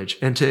encourage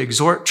and to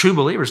exhort true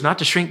believers not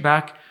to shrink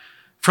back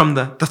from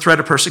the threat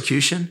of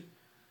persecution.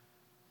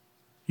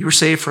 You were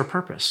saved for a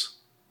purpose,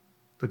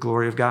 the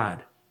glory of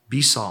God.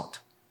 Be salt,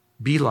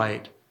 be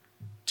light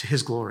to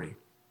his glory.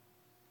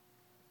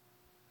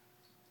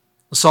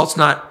 The salt's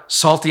not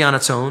salty on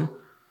its own,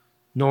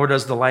 nor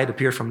does the light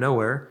appear from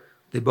nowhere.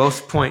 They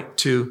both point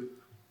to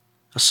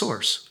a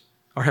source,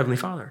 our Heavenly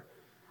Father.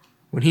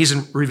 When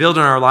he's revealed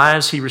in our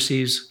lives, he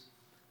receives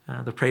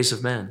the praise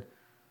of men.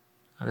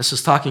 This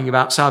is talking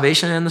about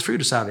salvation and the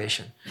fruit of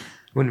salvation.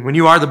 When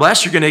you are the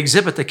blessed, you're going to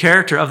exhibit the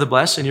character of the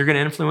blessed, and you're going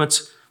to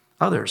influence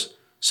others.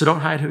 So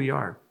don't hide who you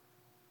are.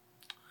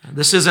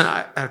 This isn't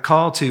a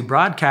call to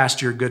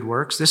broadcast your good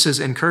works. This is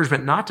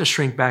encouragement not to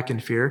shrink back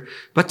in fear,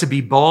 but to be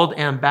bold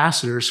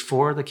ambassadors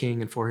for the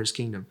King and for his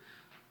kingdom.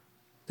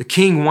 The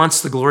King wants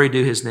the glory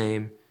due his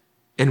name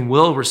and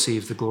will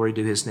receive the glory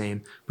due his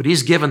name, but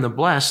he's given the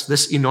blessed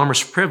this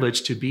enormous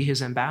privilege to be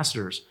his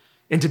ambassadors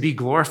and to be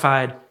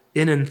glorified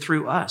in and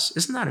through us.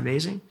 Isn't that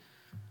amazing?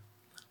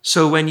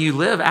 So when you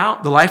live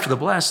out the life of the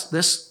blessed,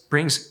 this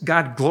brings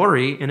God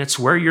glory, and it's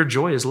where your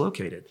joy is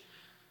located.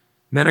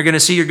 Men are going to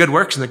see your good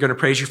works, and they're going to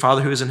praise your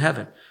Father who is in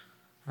heaven.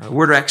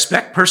 We're to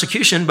expect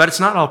persecution, but it's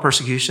not all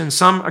persecution.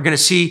 Some are going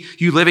to see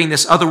you living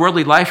this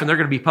otherworldly life, and they're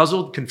going to be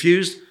puzzled,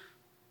 confused.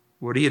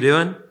 What are you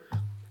doing?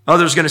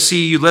 Others are going to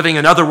see you living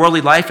an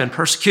otherworldly life and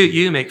persecute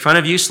you, make fun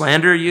of you,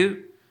 slander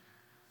you.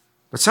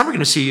 But some are going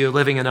to see you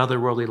living an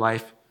otherworldly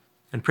life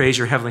and praise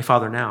your Heavenly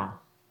Father now.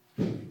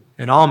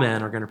 And all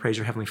men are going to praise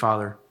your Heavenly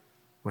Father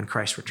when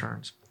Christ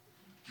returns.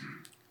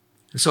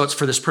 And so it's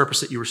for this purpose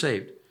that you were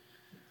saved.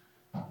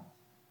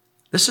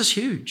 This is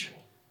huge.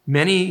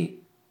 Many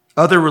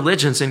other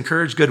religions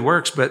encourage good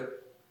works,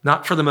 but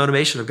not for the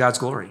motivation of God's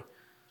glory.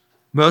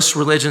 Most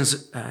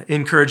religions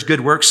encourage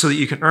good works so that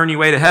you can earn your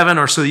way to heaven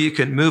or so that you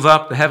can move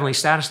up the heavenly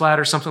status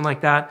ladder, something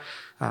like that.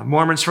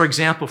 Mormons, for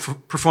example,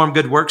 perform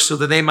good works so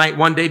that they might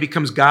one day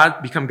become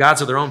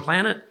gods of their own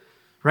planet,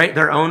 right?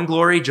 Their own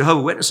glory.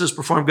 Jehovah's Witnesses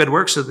perform good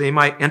works so that they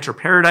might enter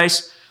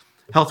paradise.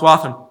 Health,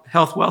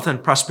 wealth,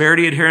 and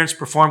prosperity adherents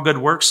perform good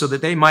works so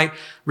that they might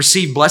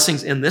receive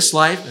blessings in this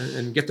life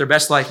and get their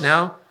best life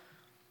now.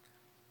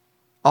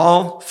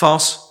 All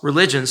false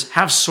religions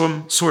have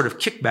some sort of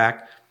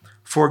kickback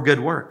for good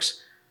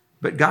works.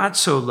 But God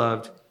so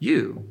loved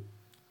you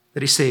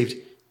that he saved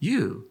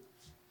you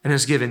and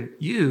has given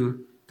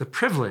you the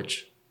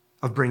privilege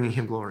of bringing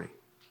him glory.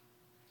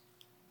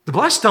 The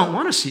blessed don't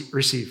want to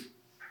receive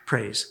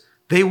praise.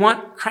 They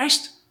want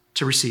Christ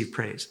to receive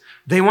praise.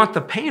 They want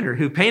the painter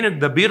who painted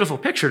the beautiful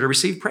picture to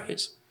receive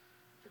praise.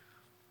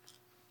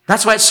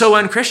 That's why it's so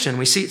unchristian.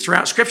 We see it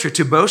throughout Scripture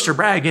to boast or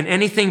brag in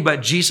anything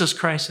but Jesus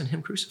Christ and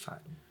him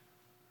crucified.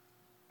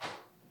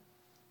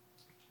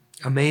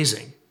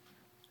 Amazing.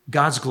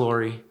 God's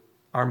glory,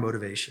 our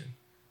motivation.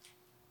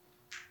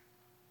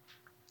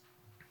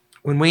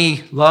 When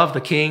we love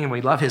the King and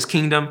we love his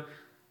kingdom,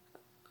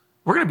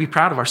 we're going to be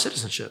proud of our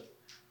citizenship.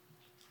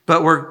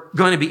 But we're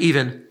going to be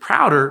even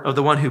prouder of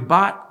the one who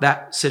bought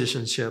that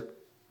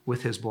citizenship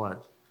with his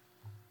blood.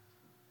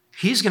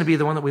 He's going to be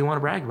the one that we want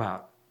to brag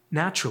about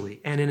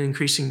naturally and in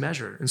increasing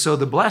measure. And so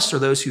the blessed are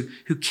those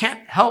who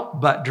can't help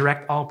but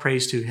direct all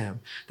praise to him.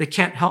 They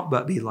can't help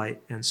but be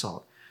light and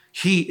salt.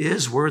 He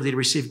is worthy to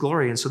receive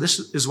glory. And so this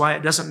is why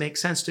it doesn't make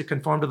sense to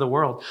conform to the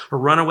world or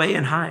run away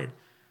and hide.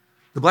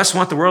 The blessed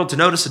want the world to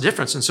notice the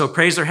difference, and so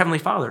praise their Heavenly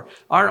Father.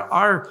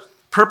 Our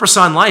purpose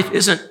on life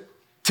isn't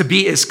to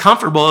be as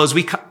comfortable as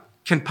we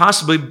can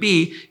possibly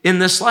be in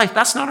this life.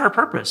 That's not our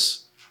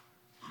purpose.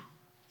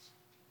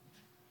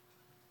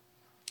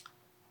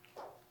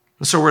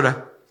 And so we're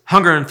to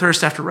hunger and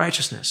thirst after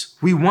righteousness.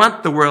 We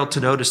want the world to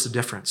notice the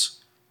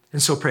difference,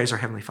 and so praise our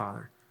Heavenly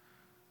Father.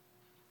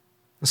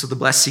 And so the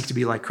blessed seek to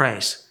be like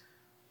Christ.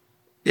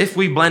 If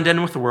we blend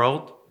in with the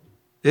world,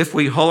 if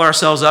we hole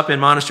ourselves up in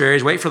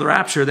monasteries, wait for the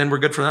rapture, then we're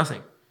good for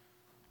nothing.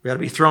 We got to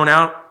be thrown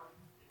out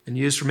and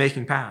used for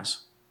making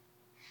paths.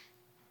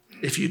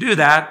 If you do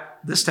that,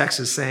 this text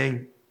is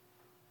saying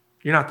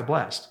you're not the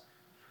blessed,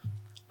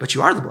 but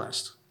you are the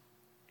blessed.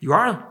 You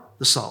are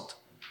the salt.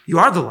 You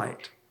are the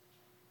light,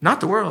 not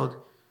the world.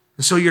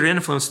 And so you're to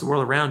influence the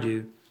world around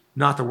you,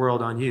 not the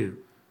world on you.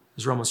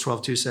 As Romans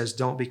 12:2 says,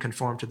 don't be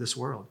conformed to this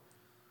world.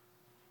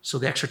 So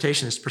the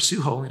exhortation is to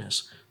pursue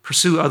holiness,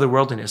 pursue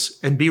otherworldliness,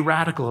 and be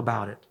radical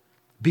about it.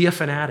 Be a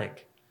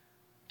fanatic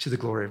to the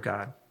glory of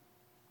God.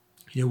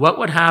 You know, what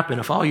would happen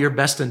if all your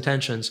best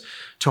intentions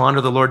to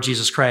honor the Lord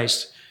Jesus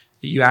Christ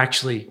you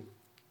actually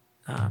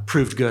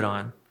proved good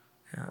on?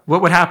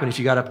 What would happen if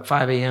you got up at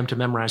 5 a.m. to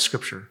memorize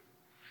Scripture?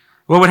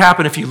 What would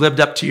happen if you lived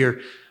up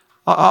to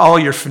all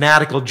your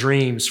fanatical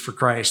dreams for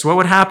Christ? What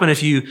would happen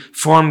if you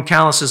formed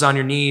calluses on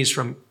your knees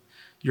from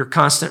your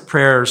constant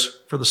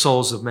prayers for the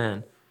souls of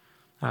men?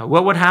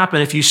 What would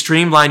happen if you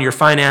streamlined your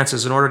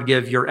finances in order to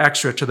give your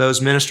extra to those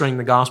ministering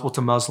the gospel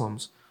to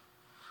Muslims?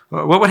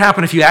 What would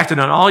happen if you acted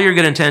on all your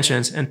good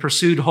intentions and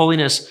pursued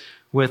holiness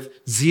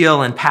with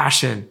zeal and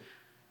passion?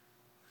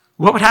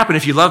 What would happen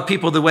if you loved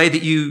people the way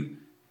that you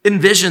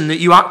envision that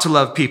you ought to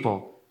love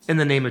people in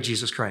the name of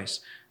Jesus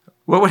Christ?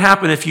 What would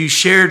happen if you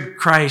shared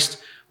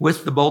Christ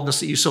with the boldness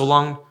that you so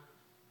long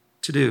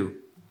to do?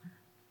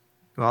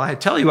 Well, I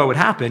tell you what would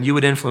happen. You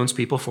would influence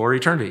people for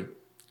eternity.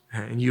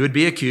 And you would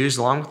be accused,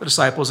 along with the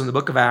disciples in the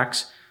book of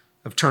Acts,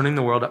 of turning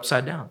the world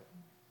upside down.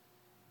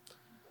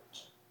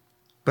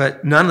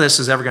 But none of this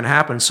is ever going to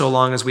happen so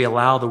long as we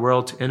allow the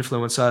world to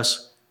influence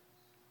us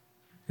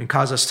and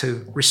cause us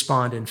to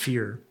respond in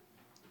fear.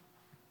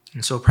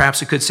 And so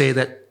perhaps we could say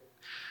that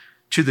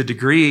to the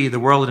degree the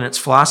world and its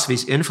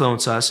philosophies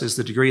influence us is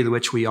the degree to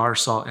which we are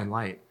salt and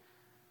light.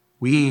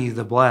 We,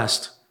 the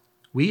blessed,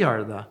 we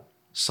are the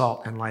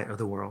salt and light of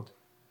the world.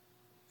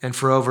 And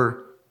for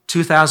over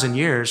 2,000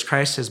 years,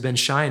 Christ has been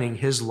shining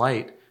his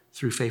light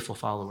through faithful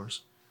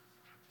followers.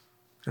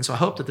 And so I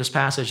hope that this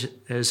passage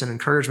is an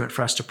encouragement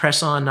for us to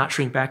press on, not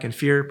shrink back in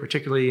fear,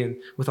 particularly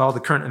with all the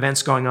current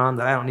events going on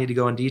that I don't need to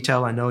go in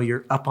detail. I know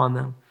you're up on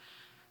them.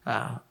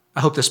 I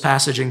hope this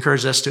passage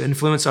encourages us to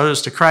influence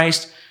others to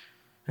Christ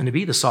and to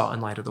be the salt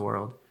and light of the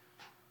world.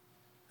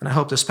 And I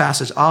hope this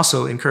passage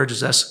also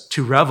encourages us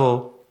to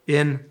revel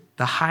in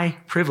the high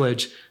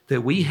privilege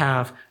that we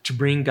have to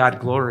bring God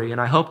glory.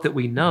 And I hope that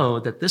we know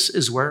that this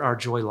is where our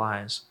joy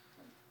lies.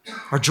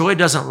 Our joy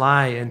doesn't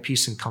lie in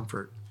peace and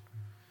comfort.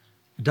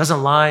 It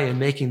doesn't lie in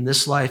making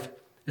this life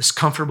as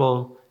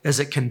comfortable as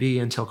it can be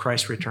until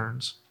Christ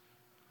returns.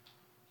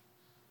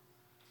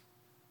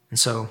 And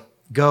so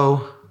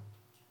go,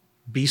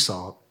 be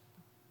salt,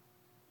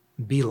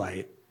 be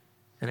light,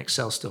 and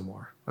excel still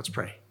more. Let's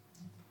pray.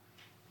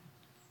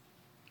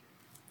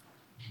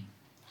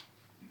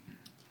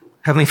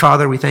 Heavenly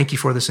Father, we thank you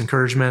for this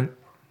encouragement.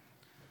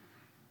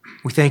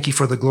 We thank you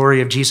for the glory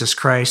of Jesus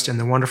Christ and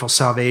the wonderful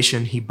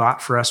salvation he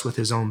bought for us with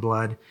his own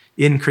blood.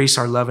 Increase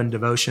our love and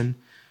devotion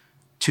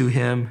to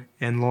him.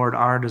 And Lord,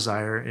 our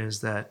desire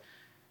is that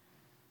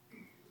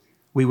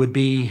we would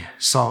be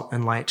salt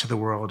and light to the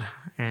world.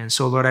 And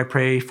so, Lord, I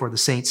pray for the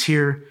saints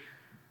here.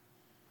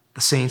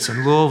 the saints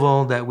in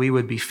Louisville, that we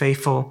would be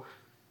faithful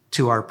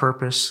to our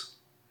purpose.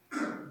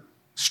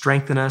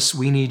 Strengthen us.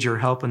 We need your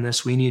help in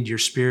this. We need your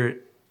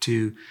Spirit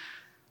to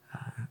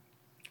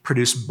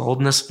produce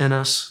boldness in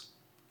us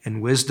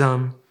and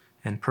wisdom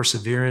and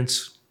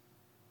perseverance.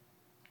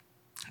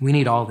 We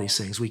need all these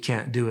things. We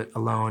can't do it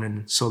alone.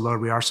 And so,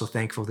 Lord, we are so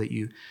thankful that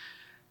you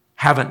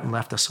haven't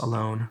left us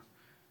alone.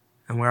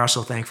 And we're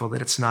also thankful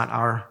that it's not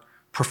our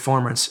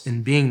performance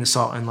in being the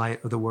salt and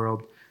light of the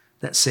world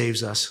that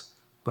saves us,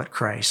 but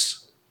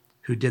Christ,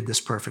 who did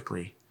this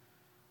perfectly.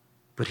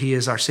 But he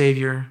is our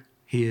Savior.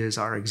 He is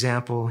our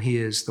example. He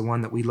is the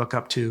one that we look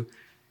up to.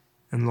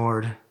 And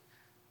Lord,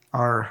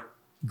 our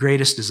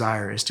greatest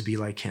desire is to be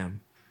like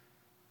him.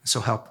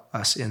 So help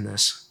us in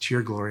this, to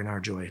your glory and our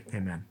joy.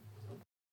 Amen.